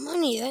up my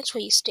money. That's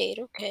why you stayed.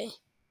 Okay.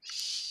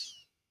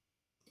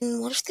 And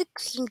what if the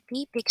queen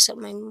bee picks up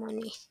my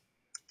money?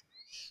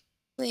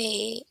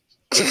 Wait.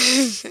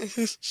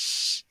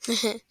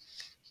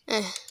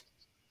 Uh,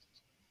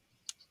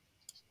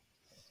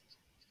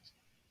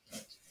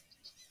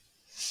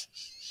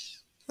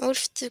 what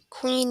if the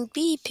queen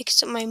bee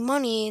picks up my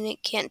money and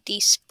it can't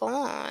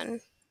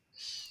despawn?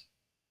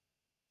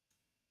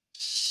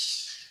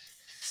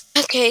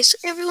 Okay, so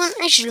everyone,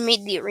 I should have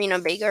made the arena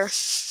bigger.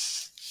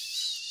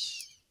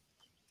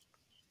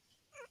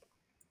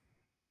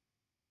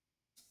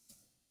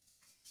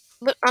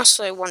 But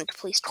also, I wanted to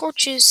place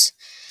torches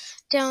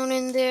down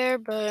in there,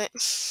 but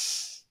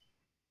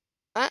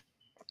that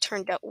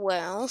turned out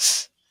well.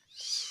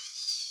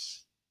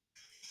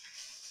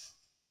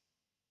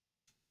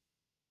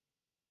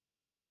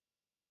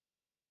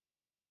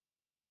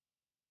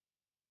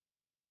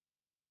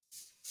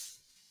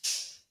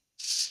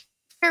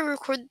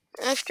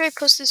 After I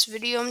post this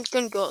video, I'm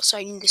gonna go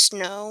outside in the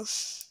snow.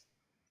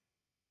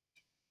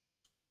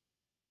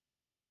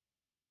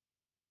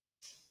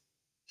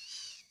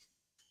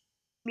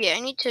 Yeah, I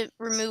need to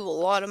remove a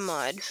lot of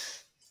mud.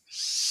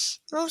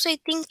 What was I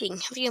thinking?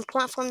 Having a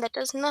platform that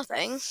does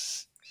nothing.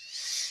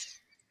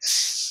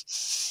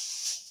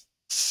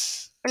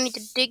 I need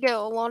to dig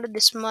out a lot of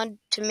this mud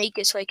to make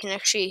it so I can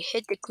actually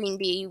hit the queen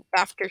bee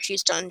after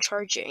she's done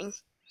charging.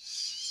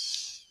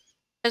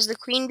 As the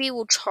queen bee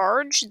will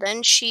charge,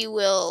 then she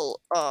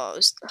will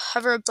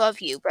hover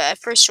above you, but at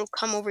first she'll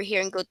come over here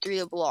and go through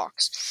the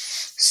blocks.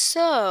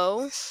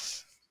 So,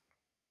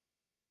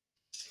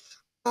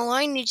 all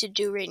I need to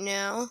do right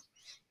now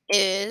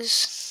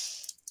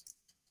is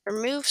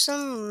remove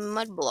some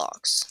mud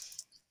blocks.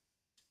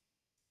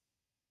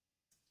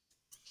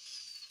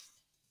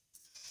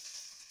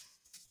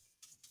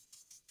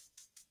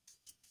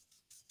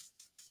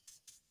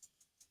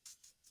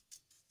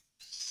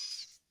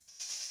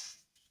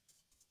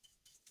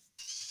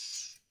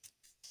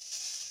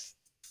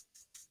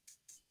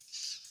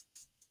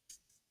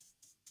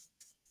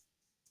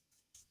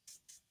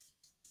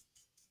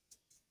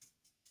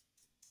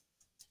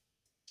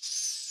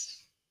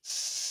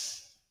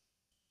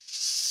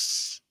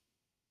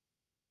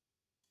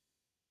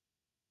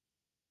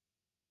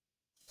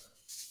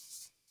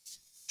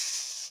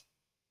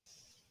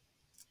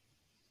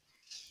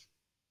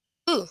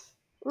 Ooh,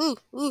 ooh,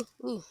 ooh,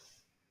 ooh.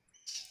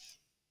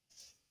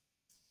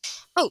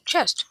 Oh,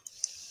 chest.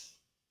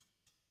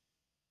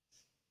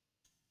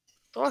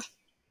 Door.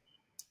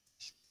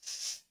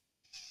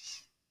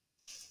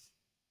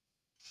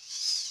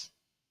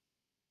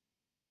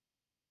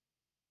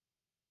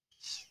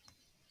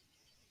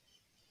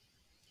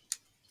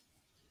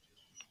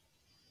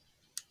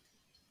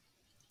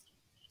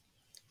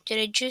 Did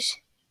I just...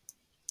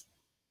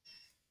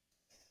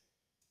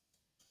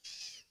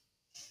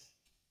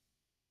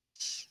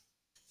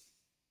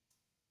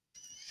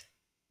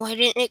 Why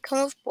didn't it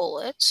come with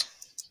bullets?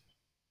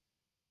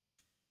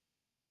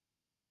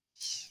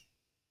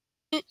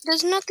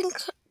 Does nothing...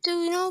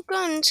 Do no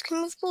guns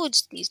come with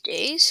bullets these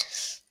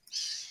days?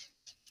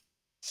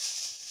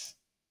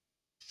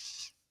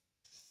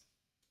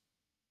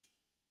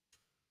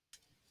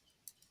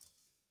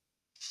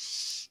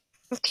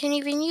 I can't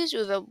even use it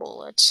without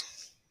bullets.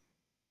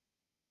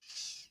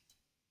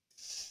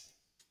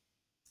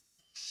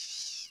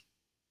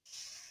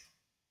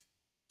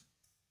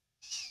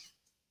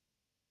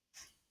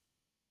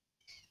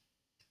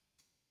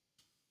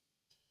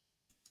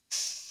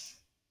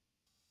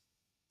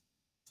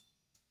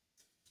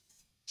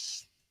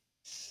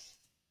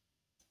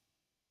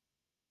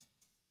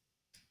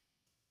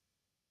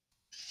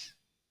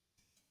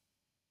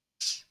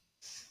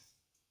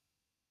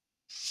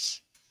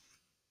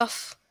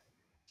 Buff.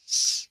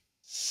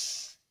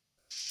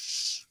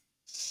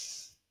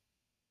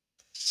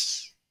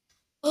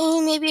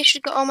 Oh, maybe I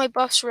should get all my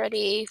buffs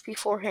ready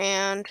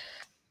beforehand.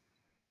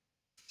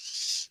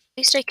 At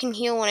least I can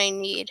heal when I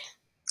need.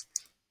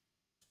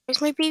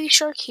 Where's my baby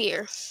shark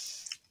here?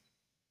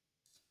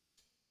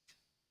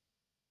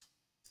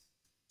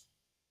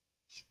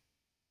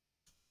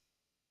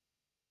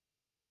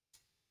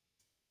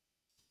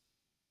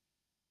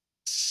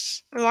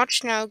 And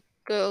watch now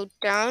go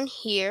down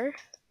here.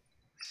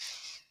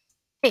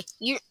 Hey,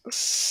 you...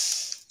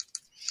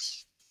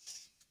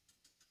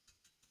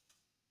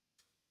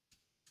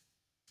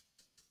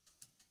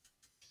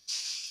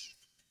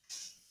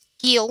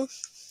 Heal.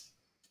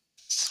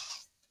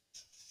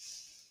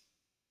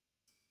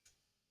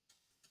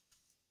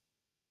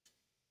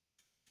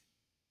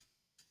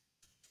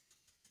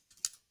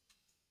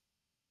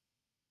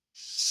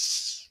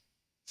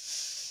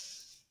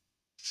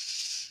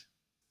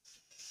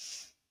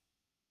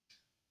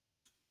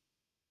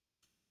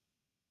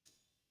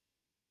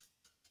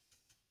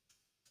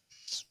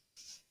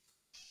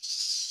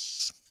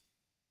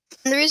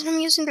 And the reason I'm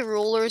using the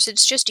rollers,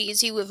 it's just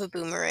easy with a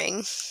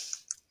boomerang.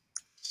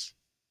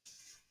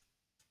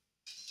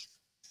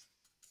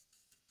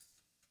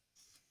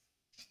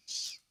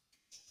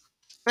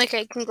 Like,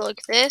 I can go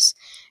like this,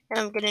 and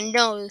I'm gonna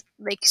know,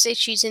 like, say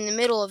she's in the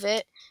middle of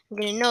it, I'm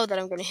gonna know that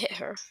I'm gonna hit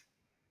her.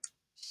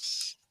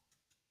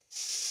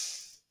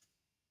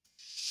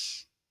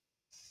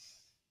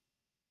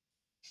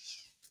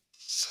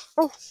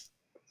 Oh!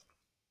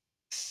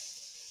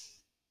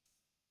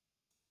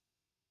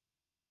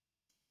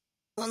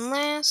 One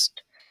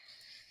last.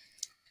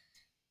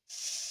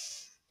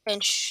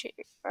 And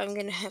I'm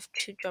gonna have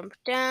to jump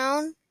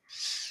down.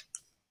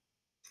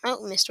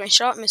 Oh, missed my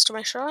shot, missed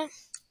my shot.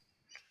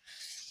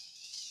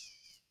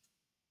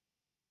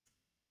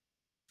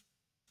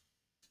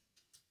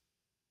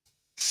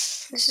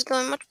 This is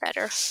going much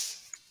better.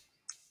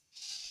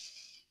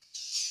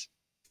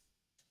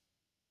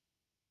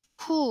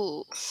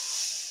 Whew.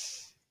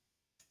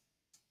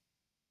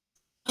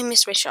 I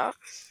missed my shot.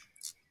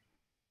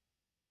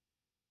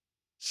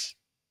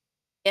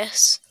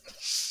 Yes.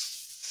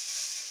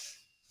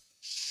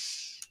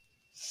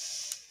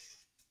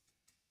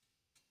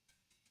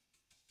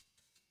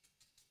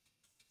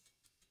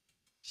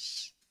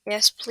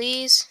 Yes,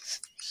 please.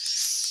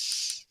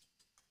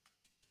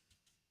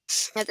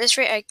 At this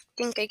rate, I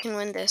think I can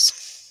win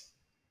this.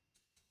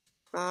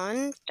 Come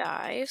on,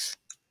 dive.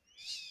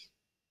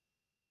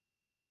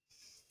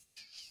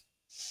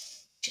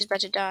 She's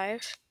about to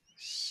dive.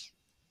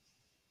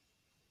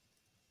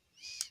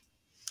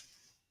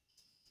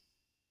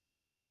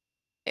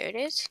 There it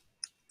is.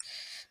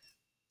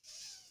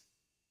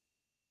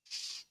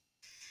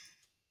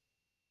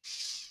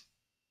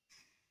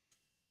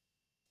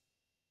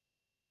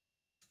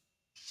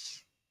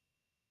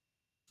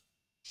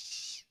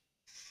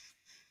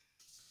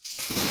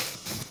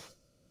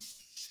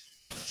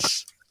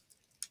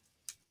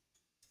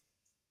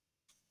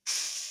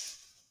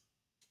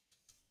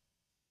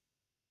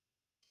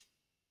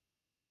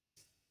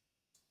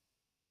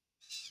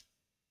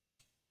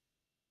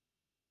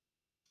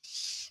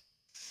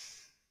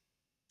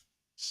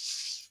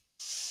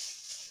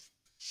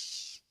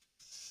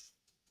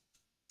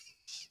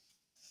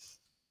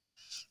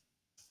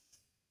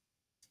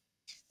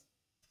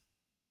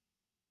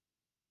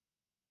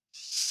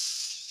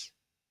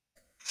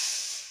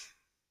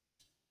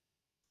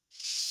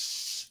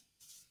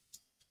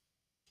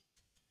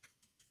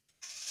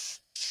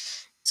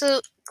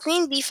 So,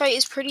 Queen Bee fight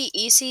is pretty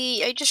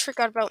easy. I just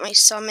forgot about my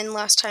summon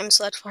last time,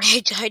 so that's why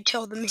I died to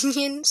all the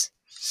minions.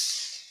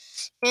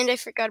 And I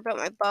forgot about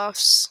my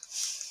buffs.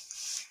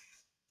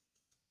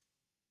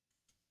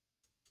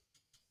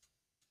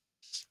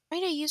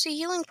 Why did I use a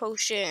healing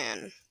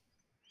potion?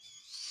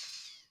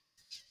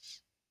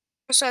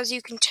 So as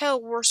you can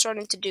tell, we're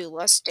starting to do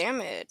less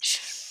damage.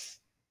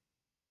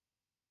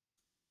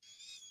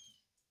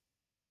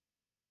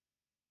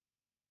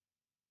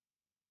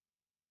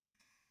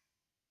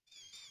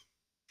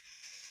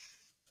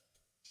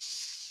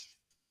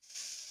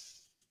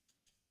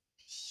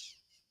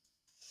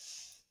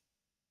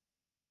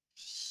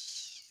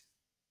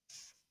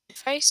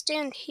 If I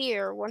stand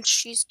here, once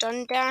she's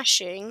done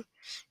dashing,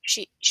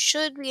 she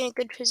should be in a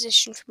good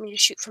position for me to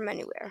shoot from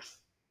anywhere.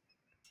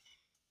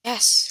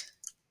 Yes.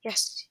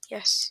 Yes,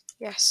 yes,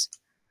 yes.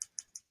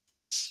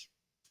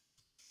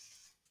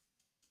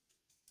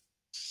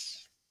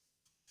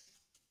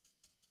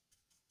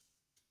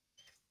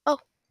 Oh,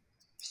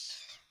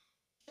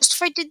 just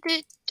if I did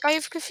the Eye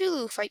of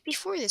Cthulhu fight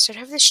before this, I'd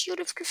have the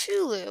Shield of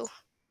Cthulhu.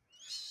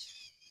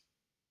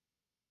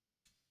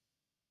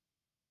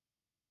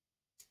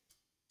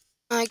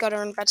 I got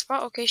her in a bad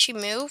spot. Okay, she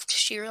moved.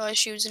 She realized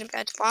she was in a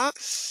bad spot.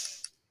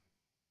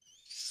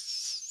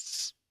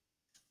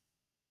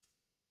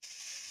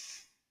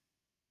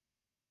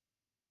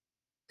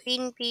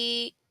 Queen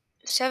B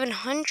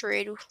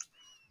 700,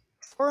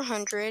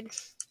 400.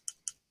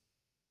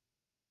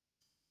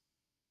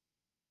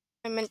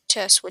 I meant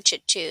to switch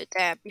it to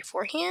that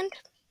beforehand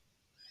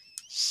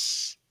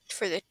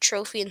for the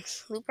trophy and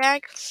loot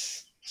bag.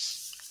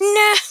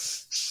 Nah,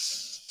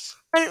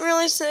 I didn't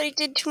realize that I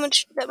did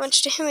that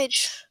much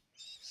damage.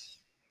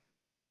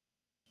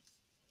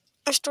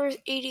 Restores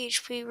 80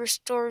 HP,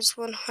 restores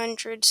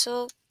 100,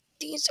 so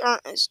these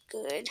aren't as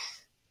good.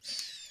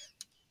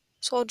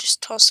 So I'll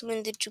just toss them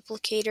in the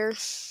duplicator.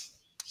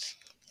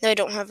 I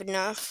don't have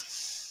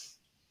enough.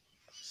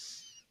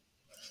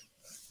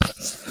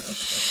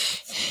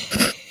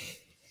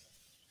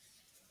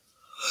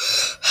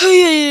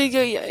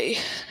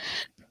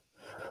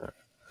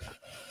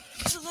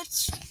 So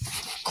that's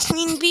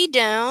Queen Bee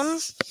down.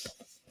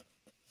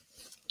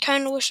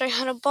 Kinda wish I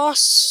had a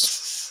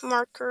boss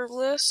marker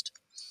list.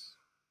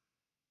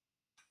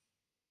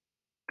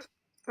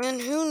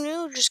 And who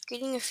knew just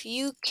getting a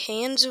few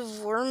cans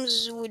of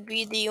worms would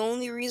be the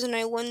only reason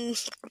I won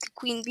the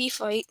Queen Bee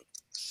fight.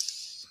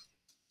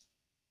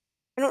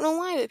 I don't know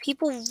why, but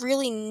people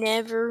really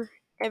never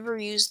ever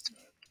use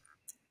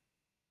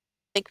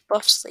like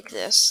buffs like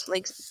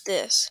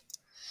this.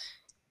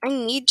 I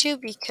need to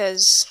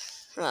because,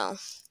 well,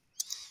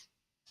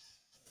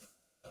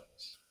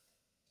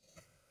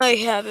 I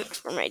have it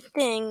for my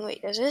thing.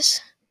 Wait, does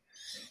this?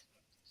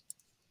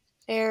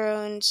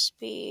 Arrow and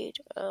speed.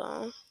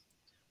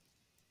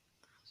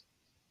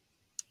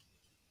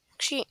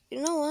 Actually,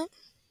 you know what?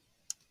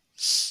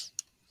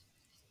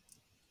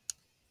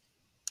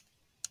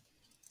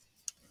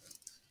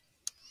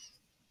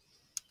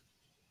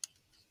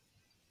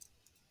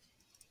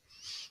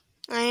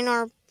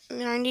 I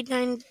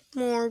 99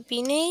 more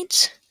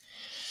B-nades.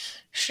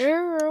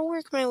 Sure, I'll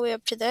work my way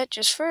up to that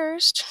just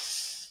first.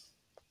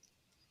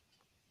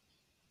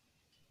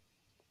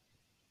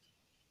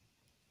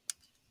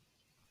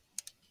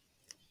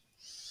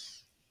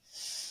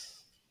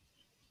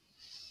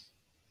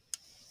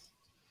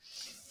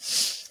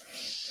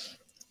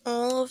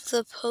 All of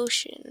the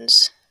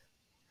potions.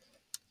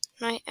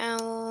 Night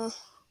Owl.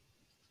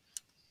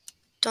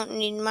 Don't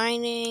need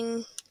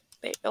mining.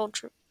 Wait,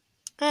 ultra.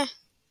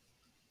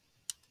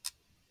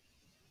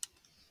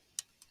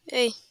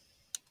 Hey.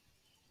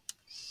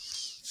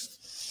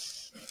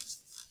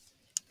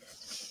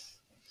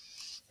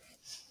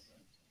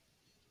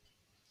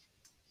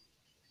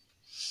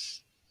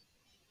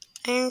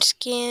 Iron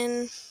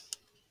Skin.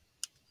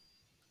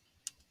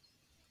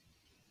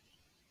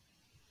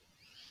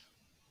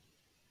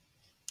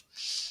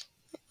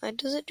 What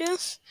does it do?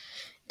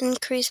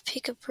 Increase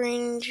pickup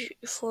range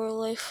for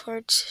life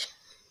hearts.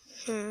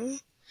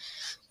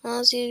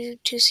 Allows you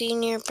to see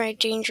nearby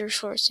danger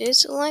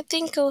sources. Well, I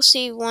think I'll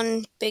see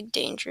one big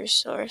danger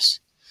source.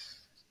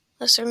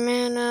 Lesser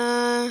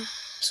mana,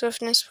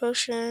 swiftness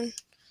potion.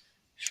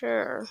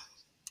 Sure.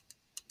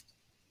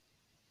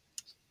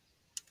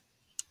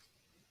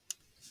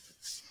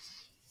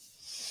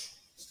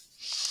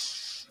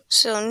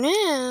 So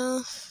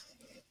now,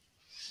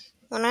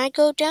 when I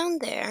go down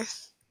there,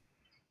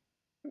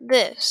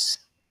 this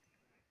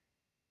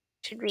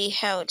should be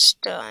how it's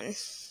done.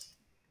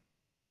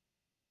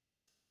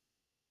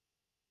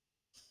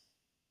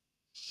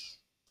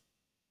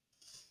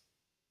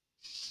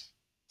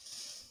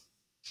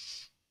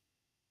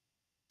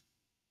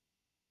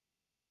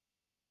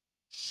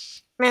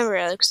 Remember,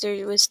 Alex,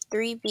 there was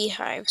 3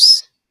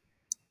 beehives.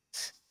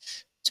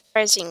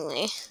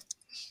 Surprisingly.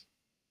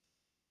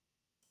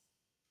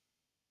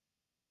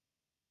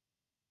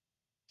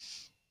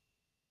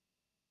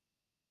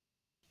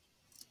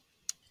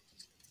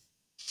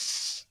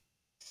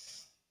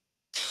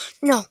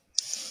 No.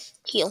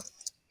 Heal.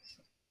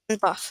 And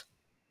buff.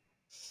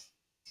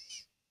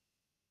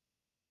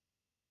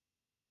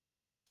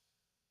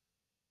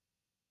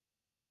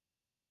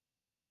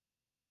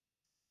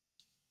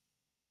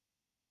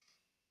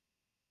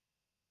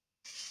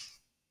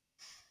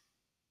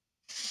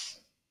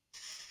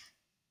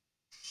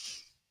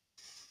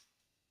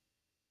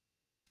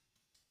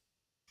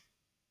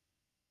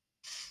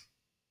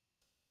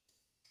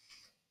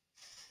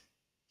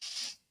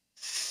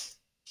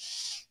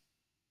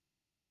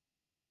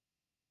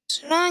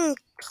 So now I'm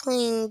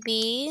Queen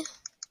Bee.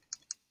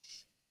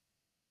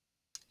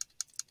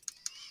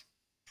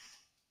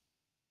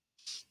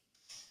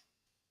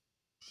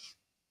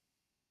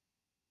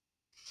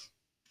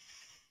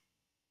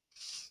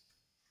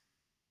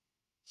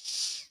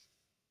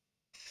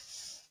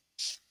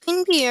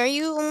 Queen Bee, are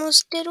you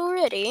almost dead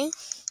already?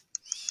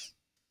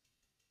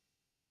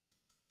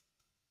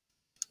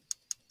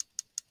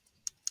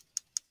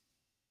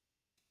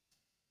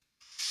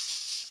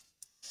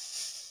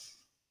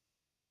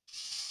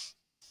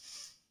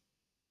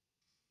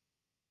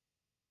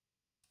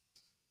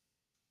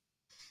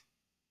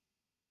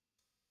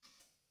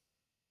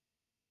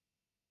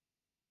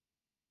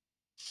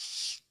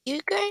 You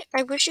guys,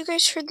 I wish you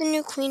guys heard the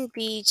new Queen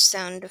Bee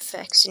sound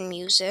effects and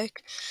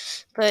music,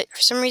 but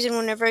for some reason,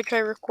 whenever I try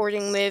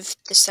recording with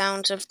the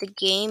sounds of the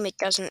game, it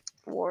doesn't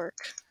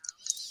work.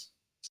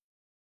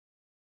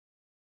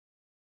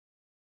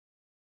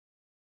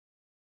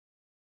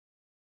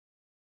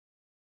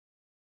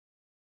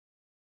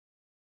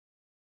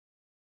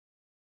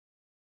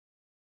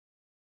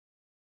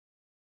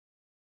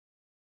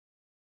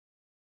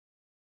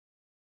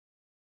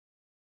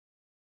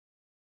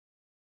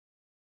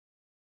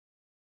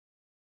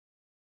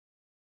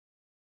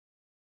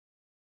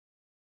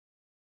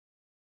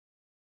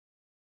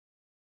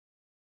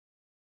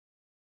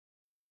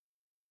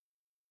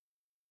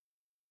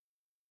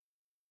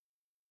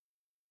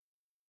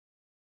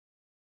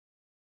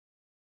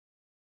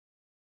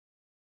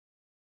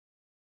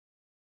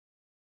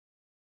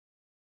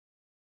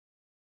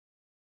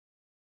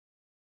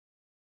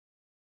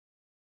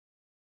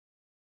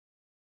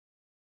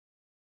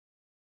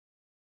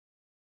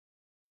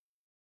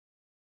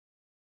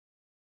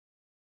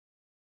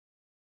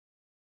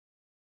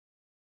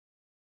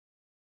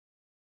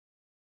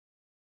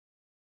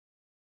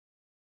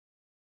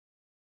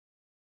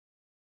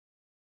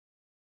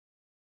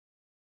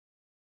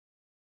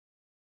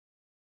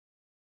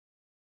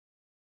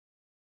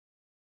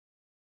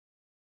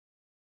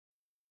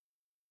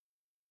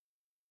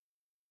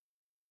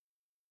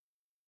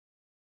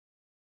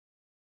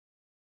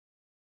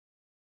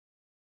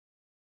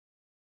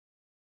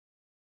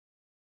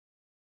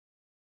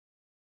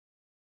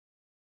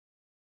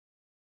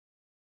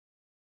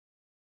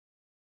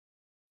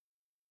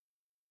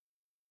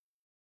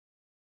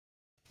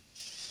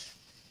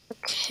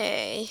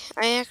 Okay,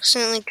 I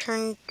accidentally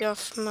turned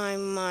off my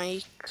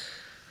mic.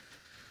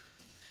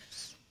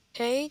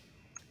 Okay,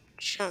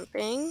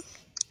 jumping.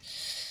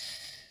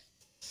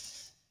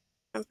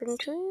 Jump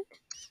into it,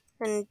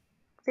 and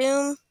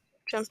boom,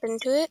 jump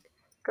into it.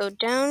 Go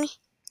down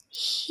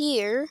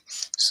here.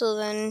 So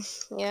then,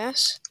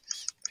 yes,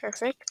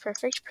 perfect,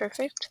 perfect,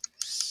 perfect.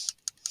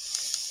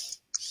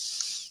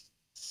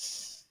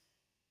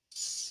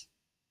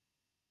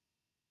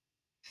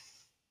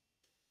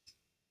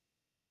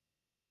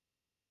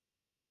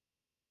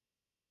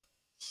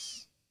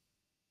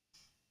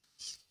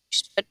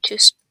 She's about to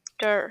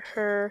start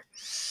her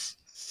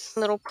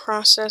little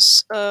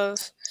process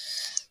of.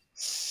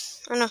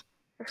 Oh no,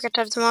 I forgot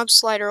to have the mob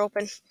slider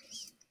open.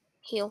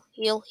 Heal,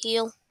 heal,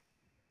 heal.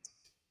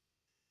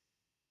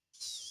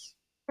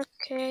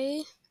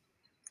 Okay.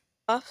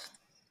 Buff.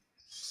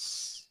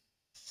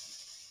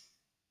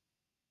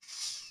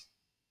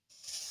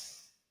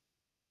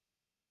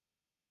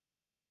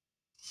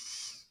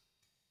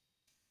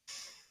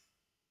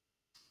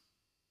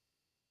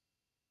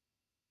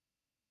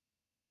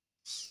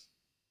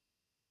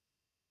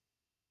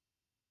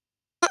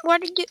 Why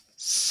did you.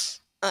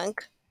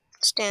 Ugh.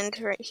 Stand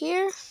right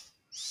here.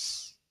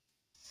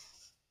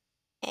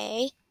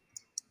 A.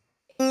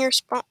 In your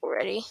spot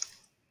already.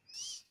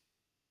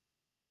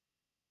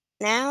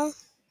 Now.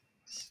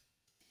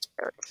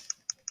 Start.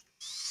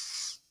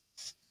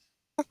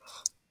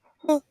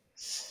 Oh,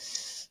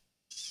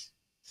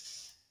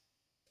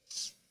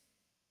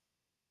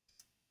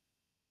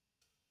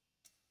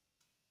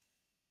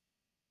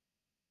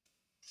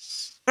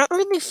 I don't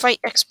really fight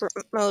expert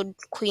mode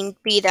Queen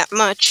Bee that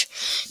much.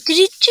 Did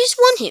it just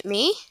one hit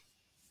me?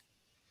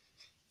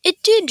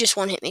 It did just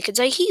one hit me because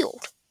I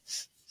healed.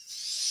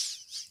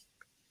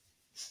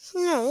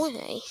 No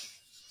way.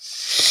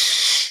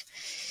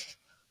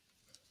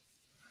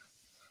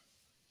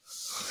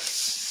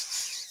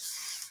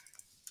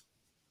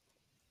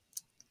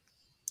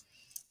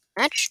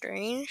 That's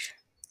strange.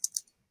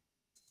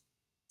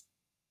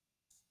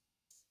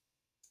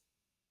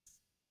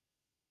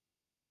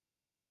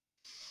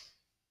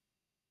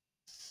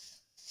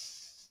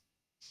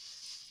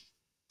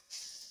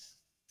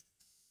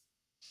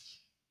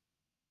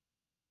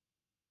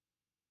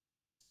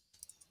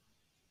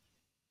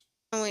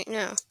 Oh wait,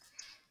 no.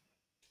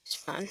 It's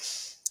fine.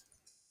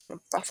 I'm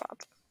gonna buff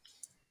up.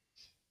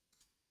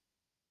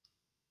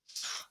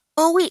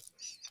 Oh wait.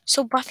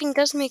 So buffing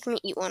does make me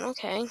eat one,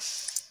 okay.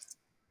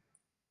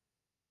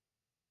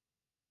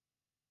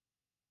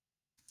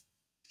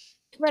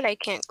 But I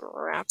can't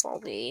grab all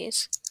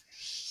these.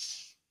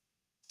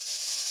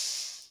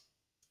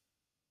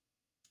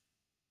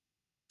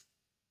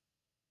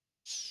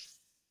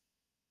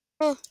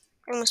 Oh,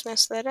 I almost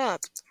messed that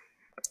up.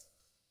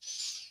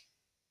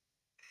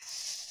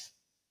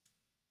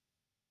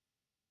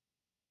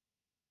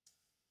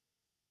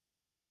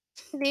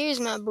 There's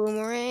my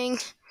boomerang.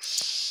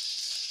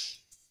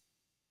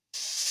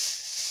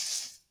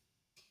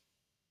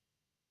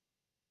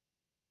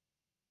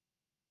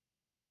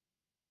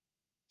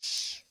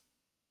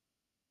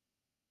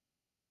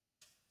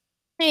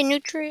 Hey,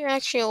 new tree,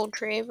 actually old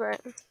tree, but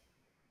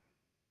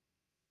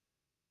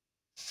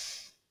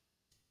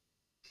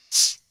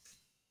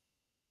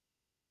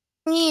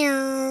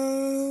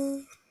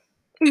meow.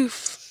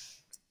 Oof.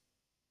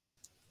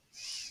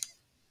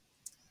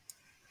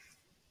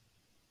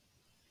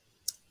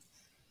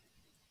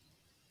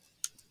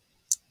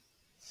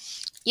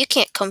 You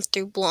can't come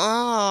through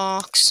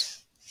blocks.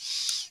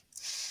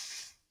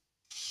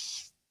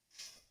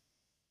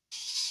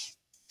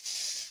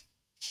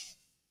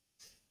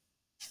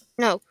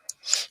 No,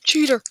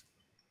 cheater.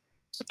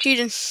 Stop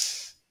cheating.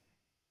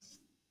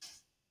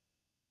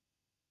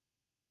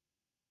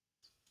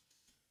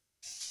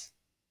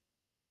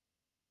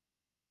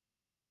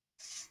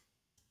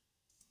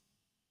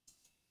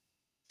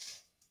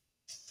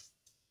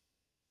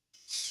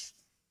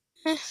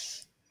 Eh,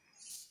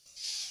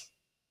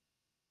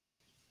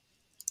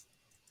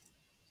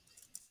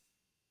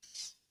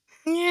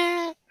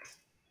 yeah.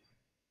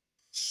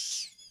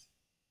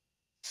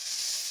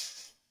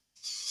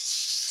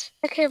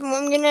 Okay, well,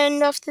 I'm gonna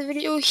end off the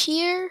video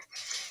here.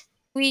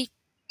 We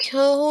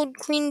killed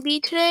Queen Bee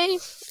today,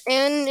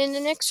 and in the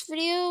next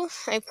video,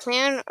 I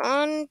plan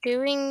on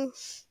doing,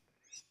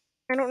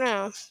 I don't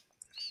know,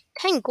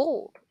 10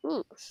 gold.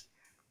 Ooh.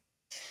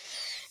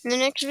 In the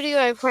next video,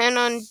 I plan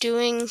on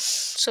doing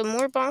some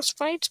more boss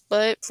fights,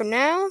 but for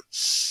now,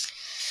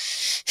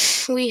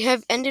 we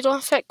have ended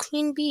off at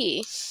Queen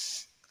Bee.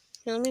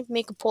 Now, let me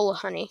make a bowl of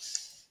honey.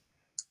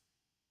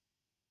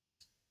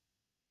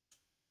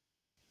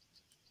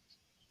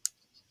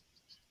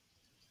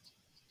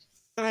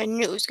 I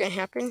knew it was gonna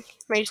happen.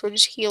 Might as well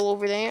just heal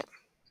over that.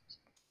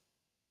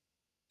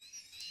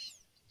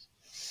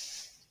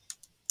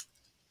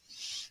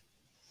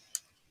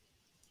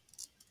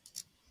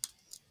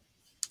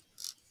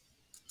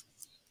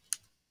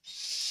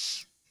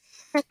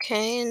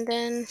 Okay, and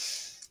then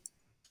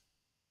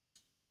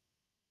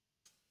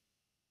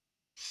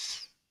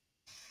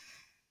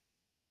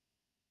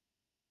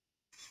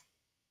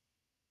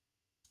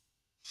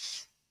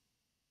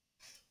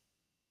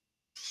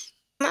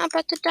I'm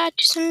about to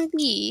dodge some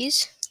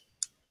bees.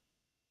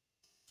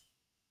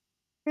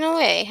 No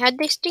way, how'd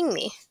they sting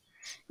me?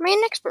 Am I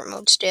in expert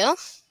mode still?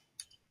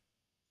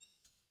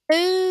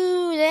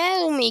 Oh,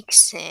 that'll make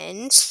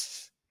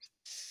sense.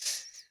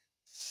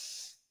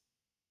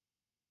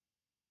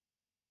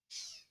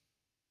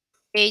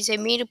 Guys, I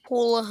made a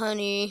pool of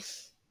honey.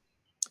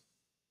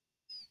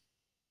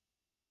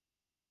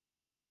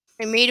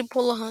 I made a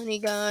pool of honey,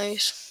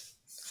 guys.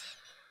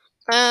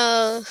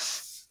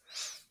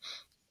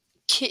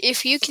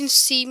 If you can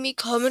see me,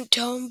 comment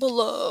down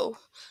below.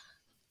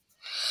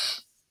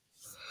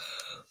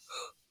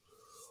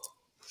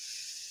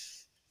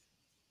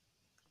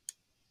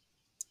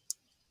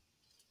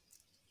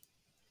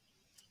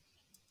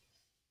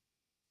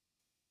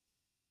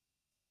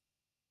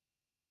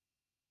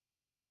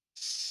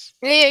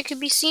 Hey, I could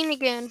be seen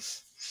again.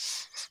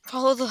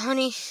 Follow the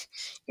honey.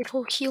 It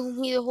will heal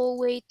me the whole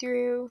way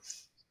through.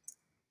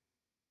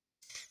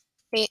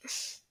 Wait.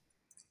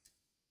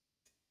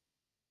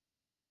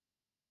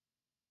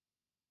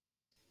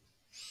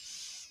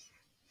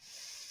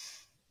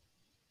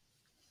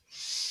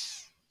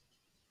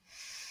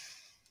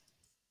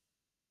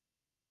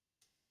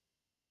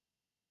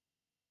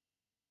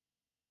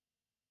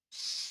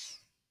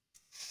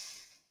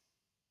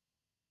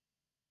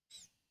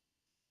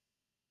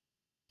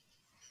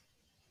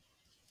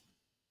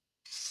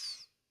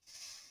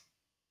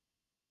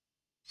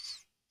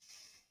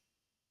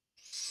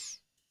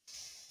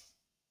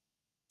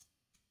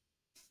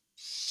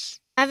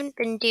 I haven't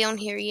been down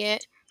here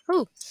yet.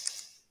 Ooh.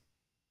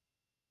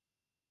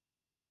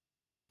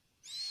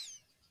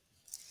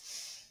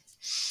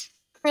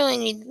 Really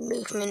need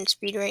movement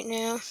speed right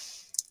now.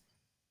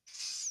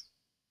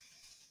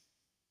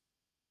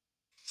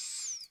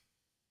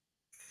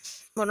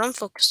 What I'm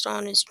focused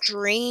on is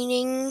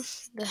draining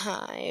the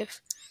hive.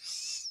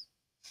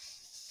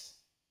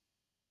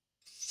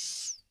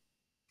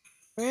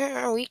 Where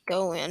are we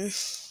going?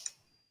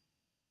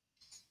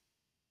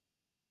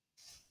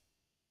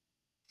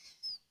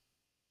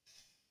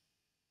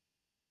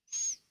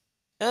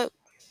 Oh.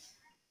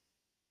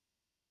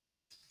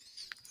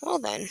 Well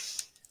then.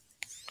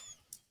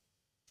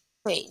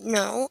 Wait,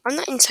 no. I'm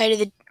not inside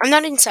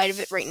of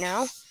it right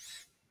now.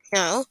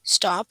 No,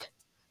 stop.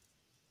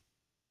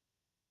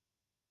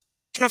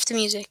 Turn off the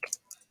music.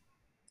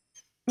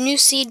 New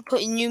seed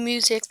put new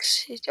music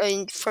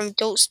from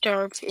Don't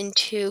Starve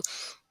into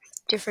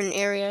different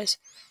areas.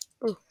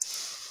 Ooh.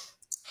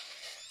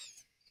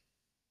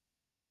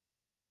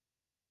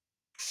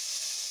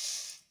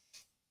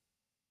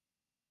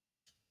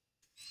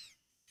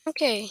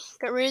 Okay,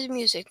 got rid of the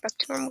music. Back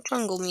to normal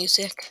jungle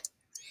music.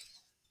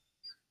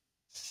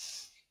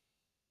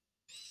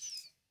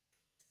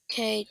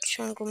 Okay,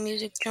 jungle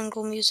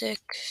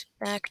music.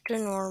 Back to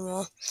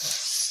normal.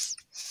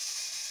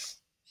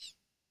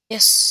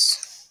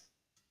 Yes.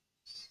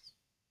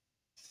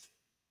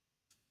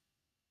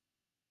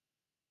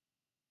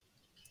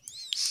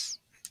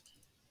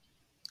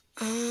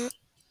 Uh,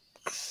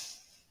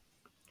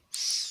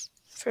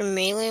 For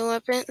melee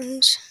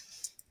weapons,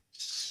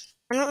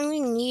 I don't really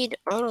need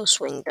auto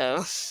swing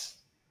though.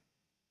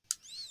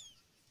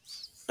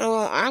 Oh,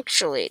 well,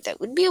 actually, that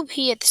would be OP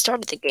at the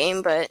start of the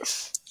game, but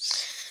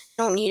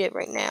I don't need it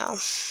right now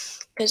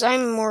because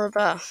I'm more of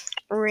a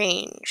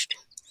ranged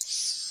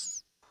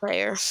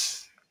player.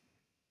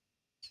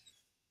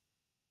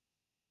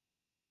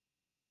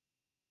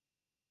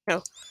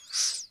 No,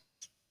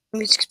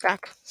 music's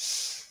back.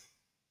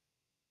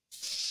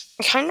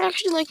 I kind of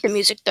actually like the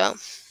music though.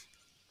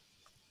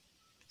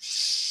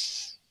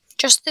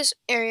 Just this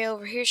area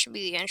over here should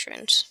be the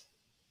entrance.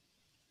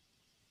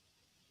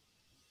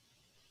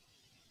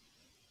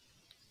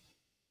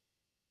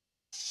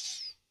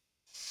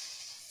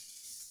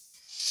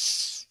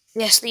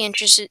 Yes, the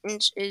entrance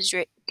is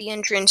right. The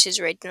entrance is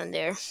right down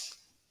there.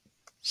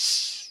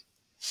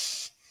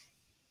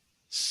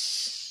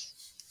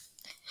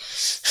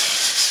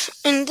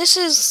 And this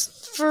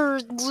is for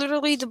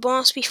literally the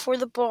boss before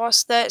the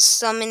boss that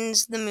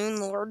summons the Moon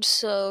Lord.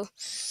 So,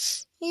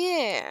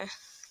 yeah,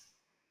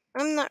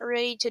 I'm not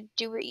ready to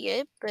do it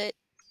yet, but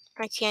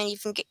I can't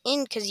even get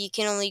in because you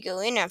can only go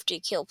in after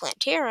you kill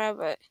Plantera.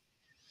 But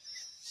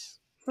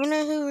you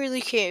know who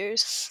really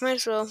cares? Might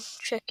as well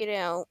check it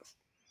out.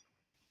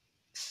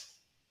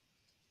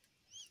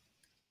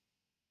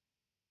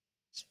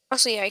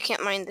 Also, yeah, I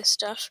can't mind this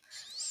stuff.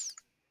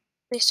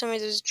 Please tell me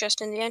there's a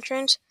chest in the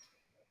entrance.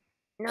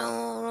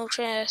 No, no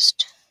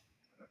chest.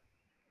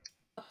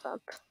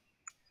 Up.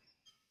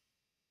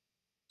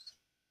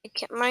 I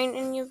can't mine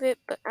any of it,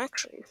 but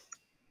actually,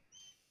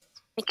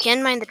 I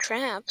can mine the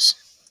traps.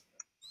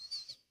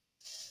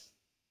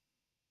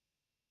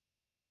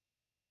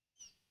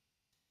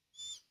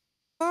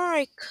 Or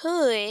I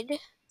could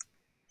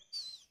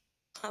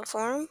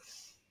platform.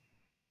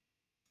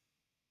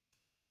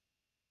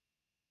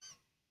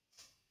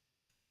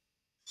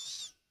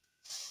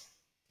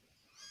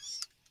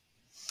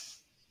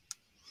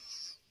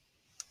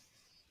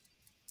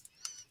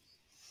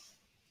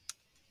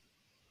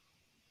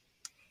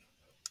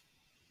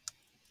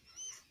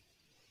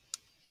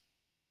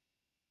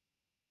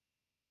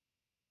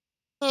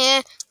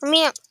 Yeah, let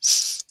me out.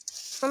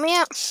 Let me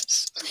out,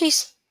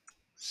 please.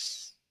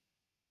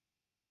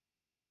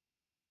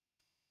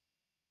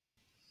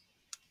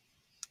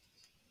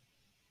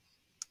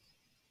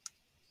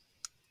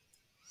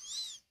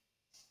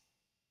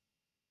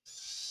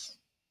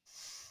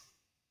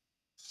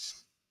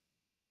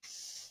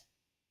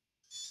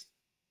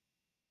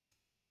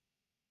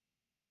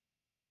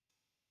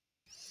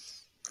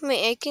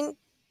 Wait, I can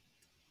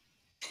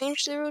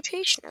change the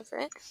rotation of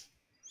it.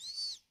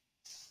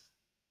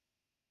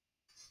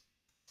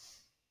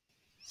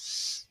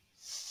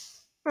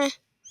 Eh.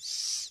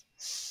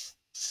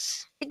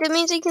 That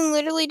means I can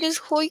literally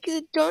just hoik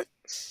the dun.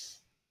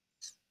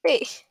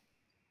 Hey.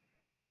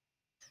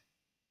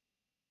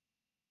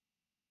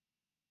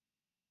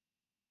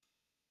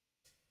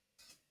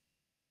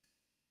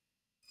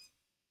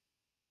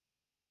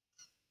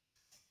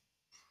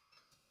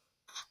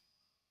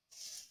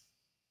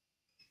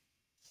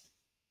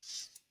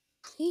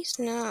 Please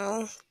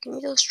no. Give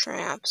me those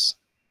traps.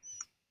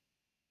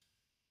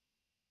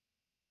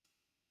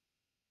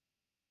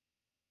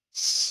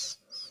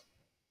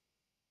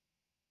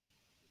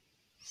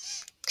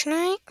 Can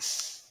I?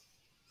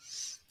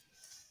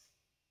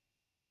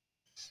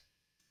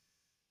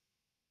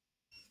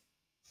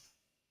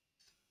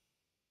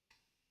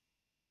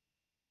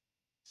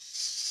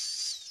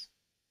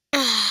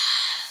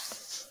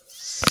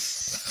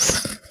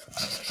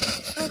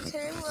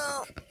 Okay,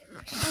 well,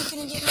 I'm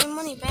gonna get my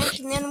money back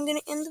and then I'm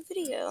gonna end the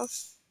video.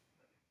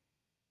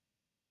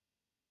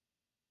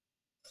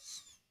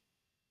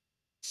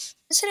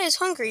 It said I was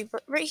hungry,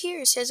 but right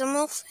here it says I'm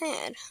well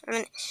fed.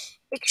 I'm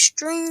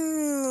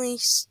extremely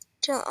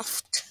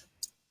stuffed.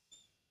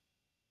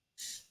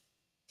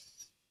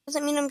 Does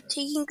that mean I'm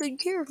taking good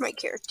care of my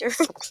character?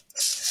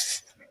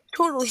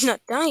 Totally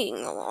not dying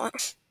a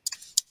lot.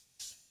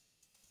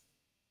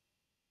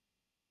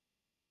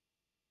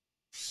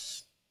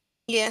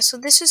 Yeah, so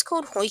this is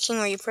called hoiking,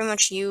 where you pretty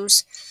much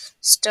use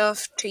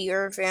stuff to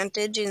your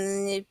advantage,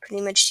 and it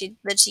pretty much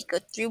lets you go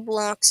through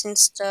blocks and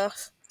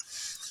stuff.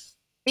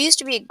 It used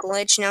to be a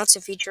glitch, now it's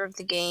a feature of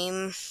the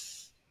game.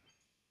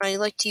 I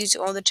like to use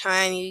it all the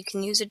time. You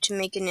can use it to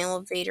make an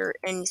elevator,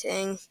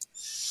 anything.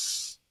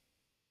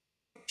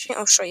 Actually,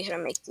 I'll show you how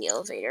to make the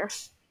elevator.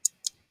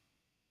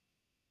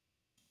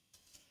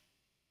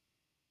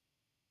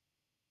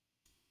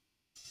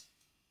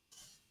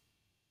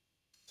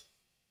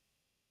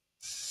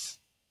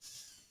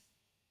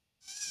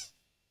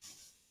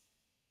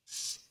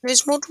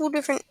 There's multiple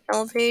different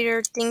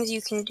elevator things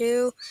you can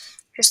do.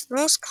 Just the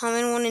most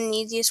common one and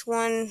easiest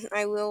one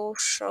I will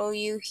show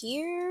you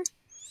here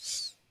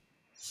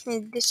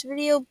in this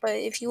video, but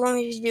if you want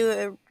me to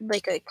do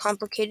a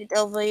complicated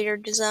elevator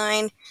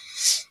design,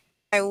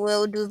 I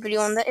will do a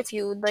video on that if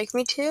you would like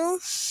me to.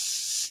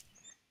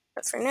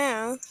 But for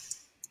now,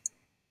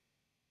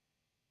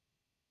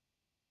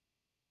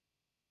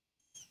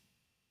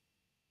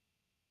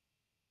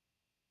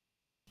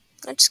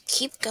 let's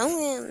keep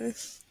going.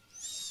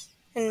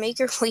 and make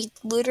our way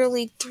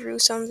literally through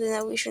something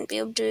that we shouldn't be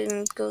able to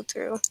even go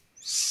through.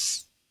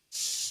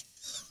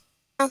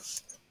 Oh,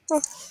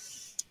 oh,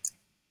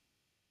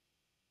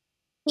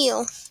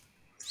 heal.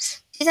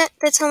 See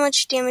that's how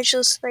much damage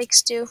those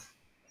spikes do.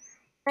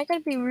 I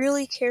gotta be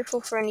really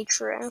careful for any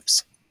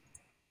traps.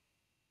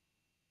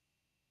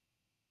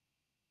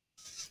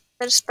 Is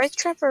that a spike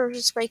trap or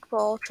a spike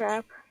ball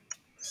trap?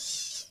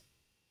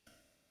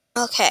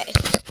 Okay.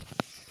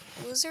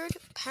 Wizard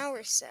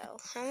power cell.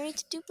 How many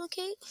to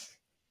duplicate?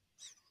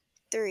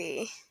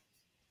 3.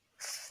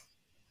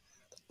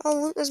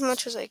 I'll loot as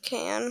much as I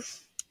can.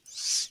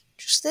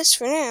 Just this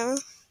for now.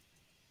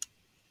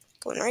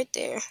 Going right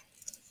there.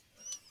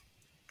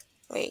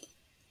 Wait.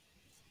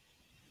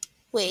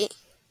 Wait.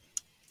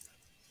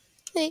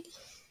 Wait.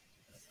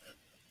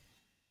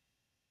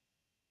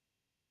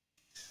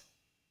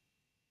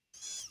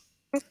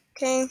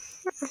 Okay.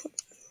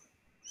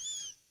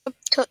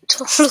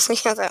 Totally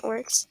how that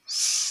works.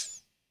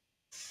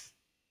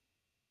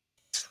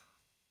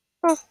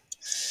 Oh.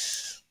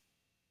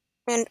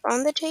 And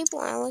on the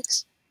table,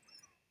 Alex.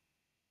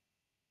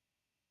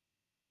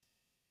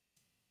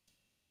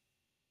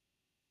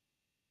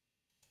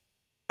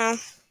 Oh.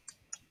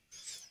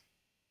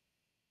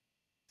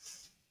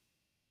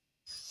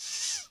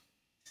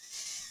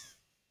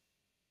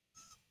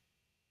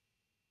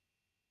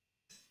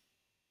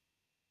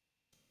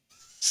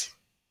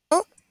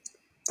 Oh.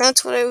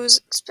 That's what I was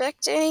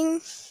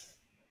expecting.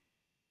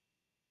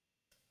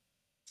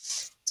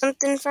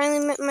 Something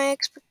finally met my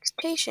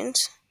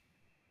expectations.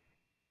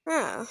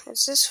 Oh,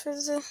 is this for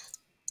the...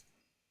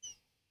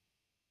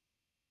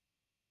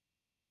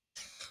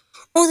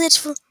 Oh, that's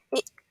for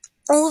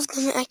all of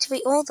them,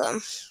 activate all of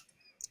them.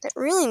 That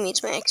really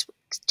meets my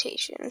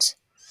expectations.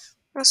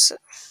 That's what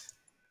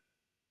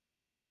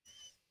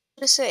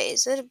to say.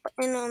 Is that a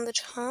button on the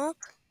top?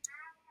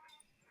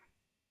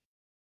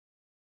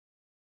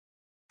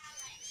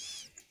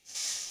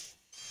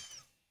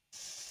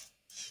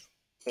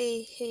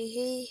 Hey, hey,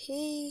 hey,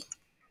 hey.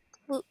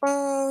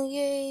 Oh,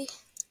 yay.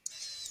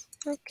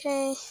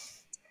 Okay.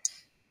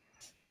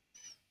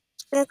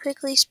 Just gonna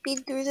quickly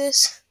speed through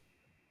this.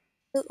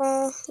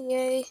 Oh,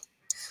 yay.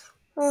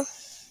 Oh,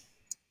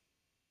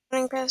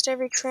 running past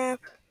every trap.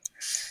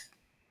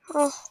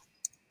 Oh,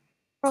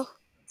 oh.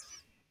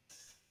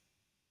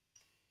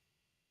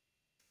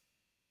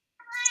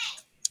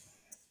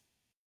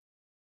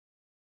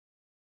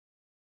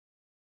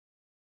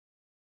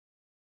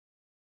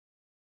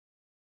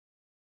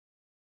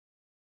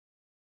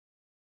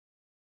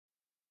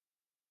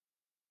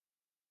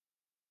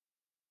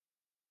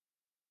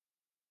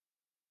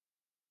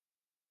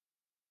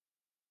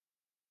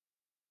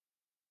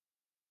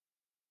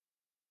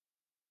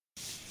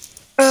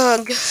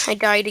 Ugh, I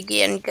died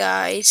again,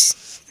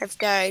 guys. I've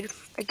died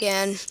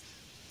again.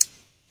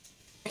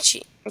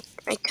 Actually,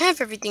 I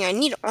have everything I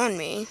need on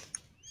me.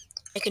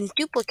 I can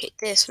duplicate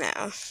this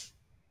now.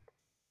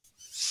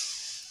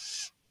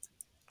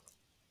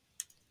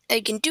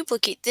 I can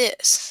duplicate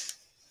this.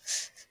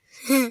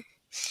 I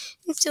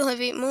still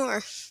have 8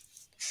 more.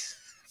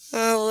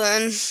 Well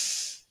then.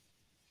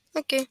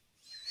 Okay.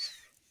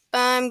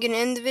 I'm gonna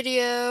end the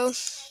video.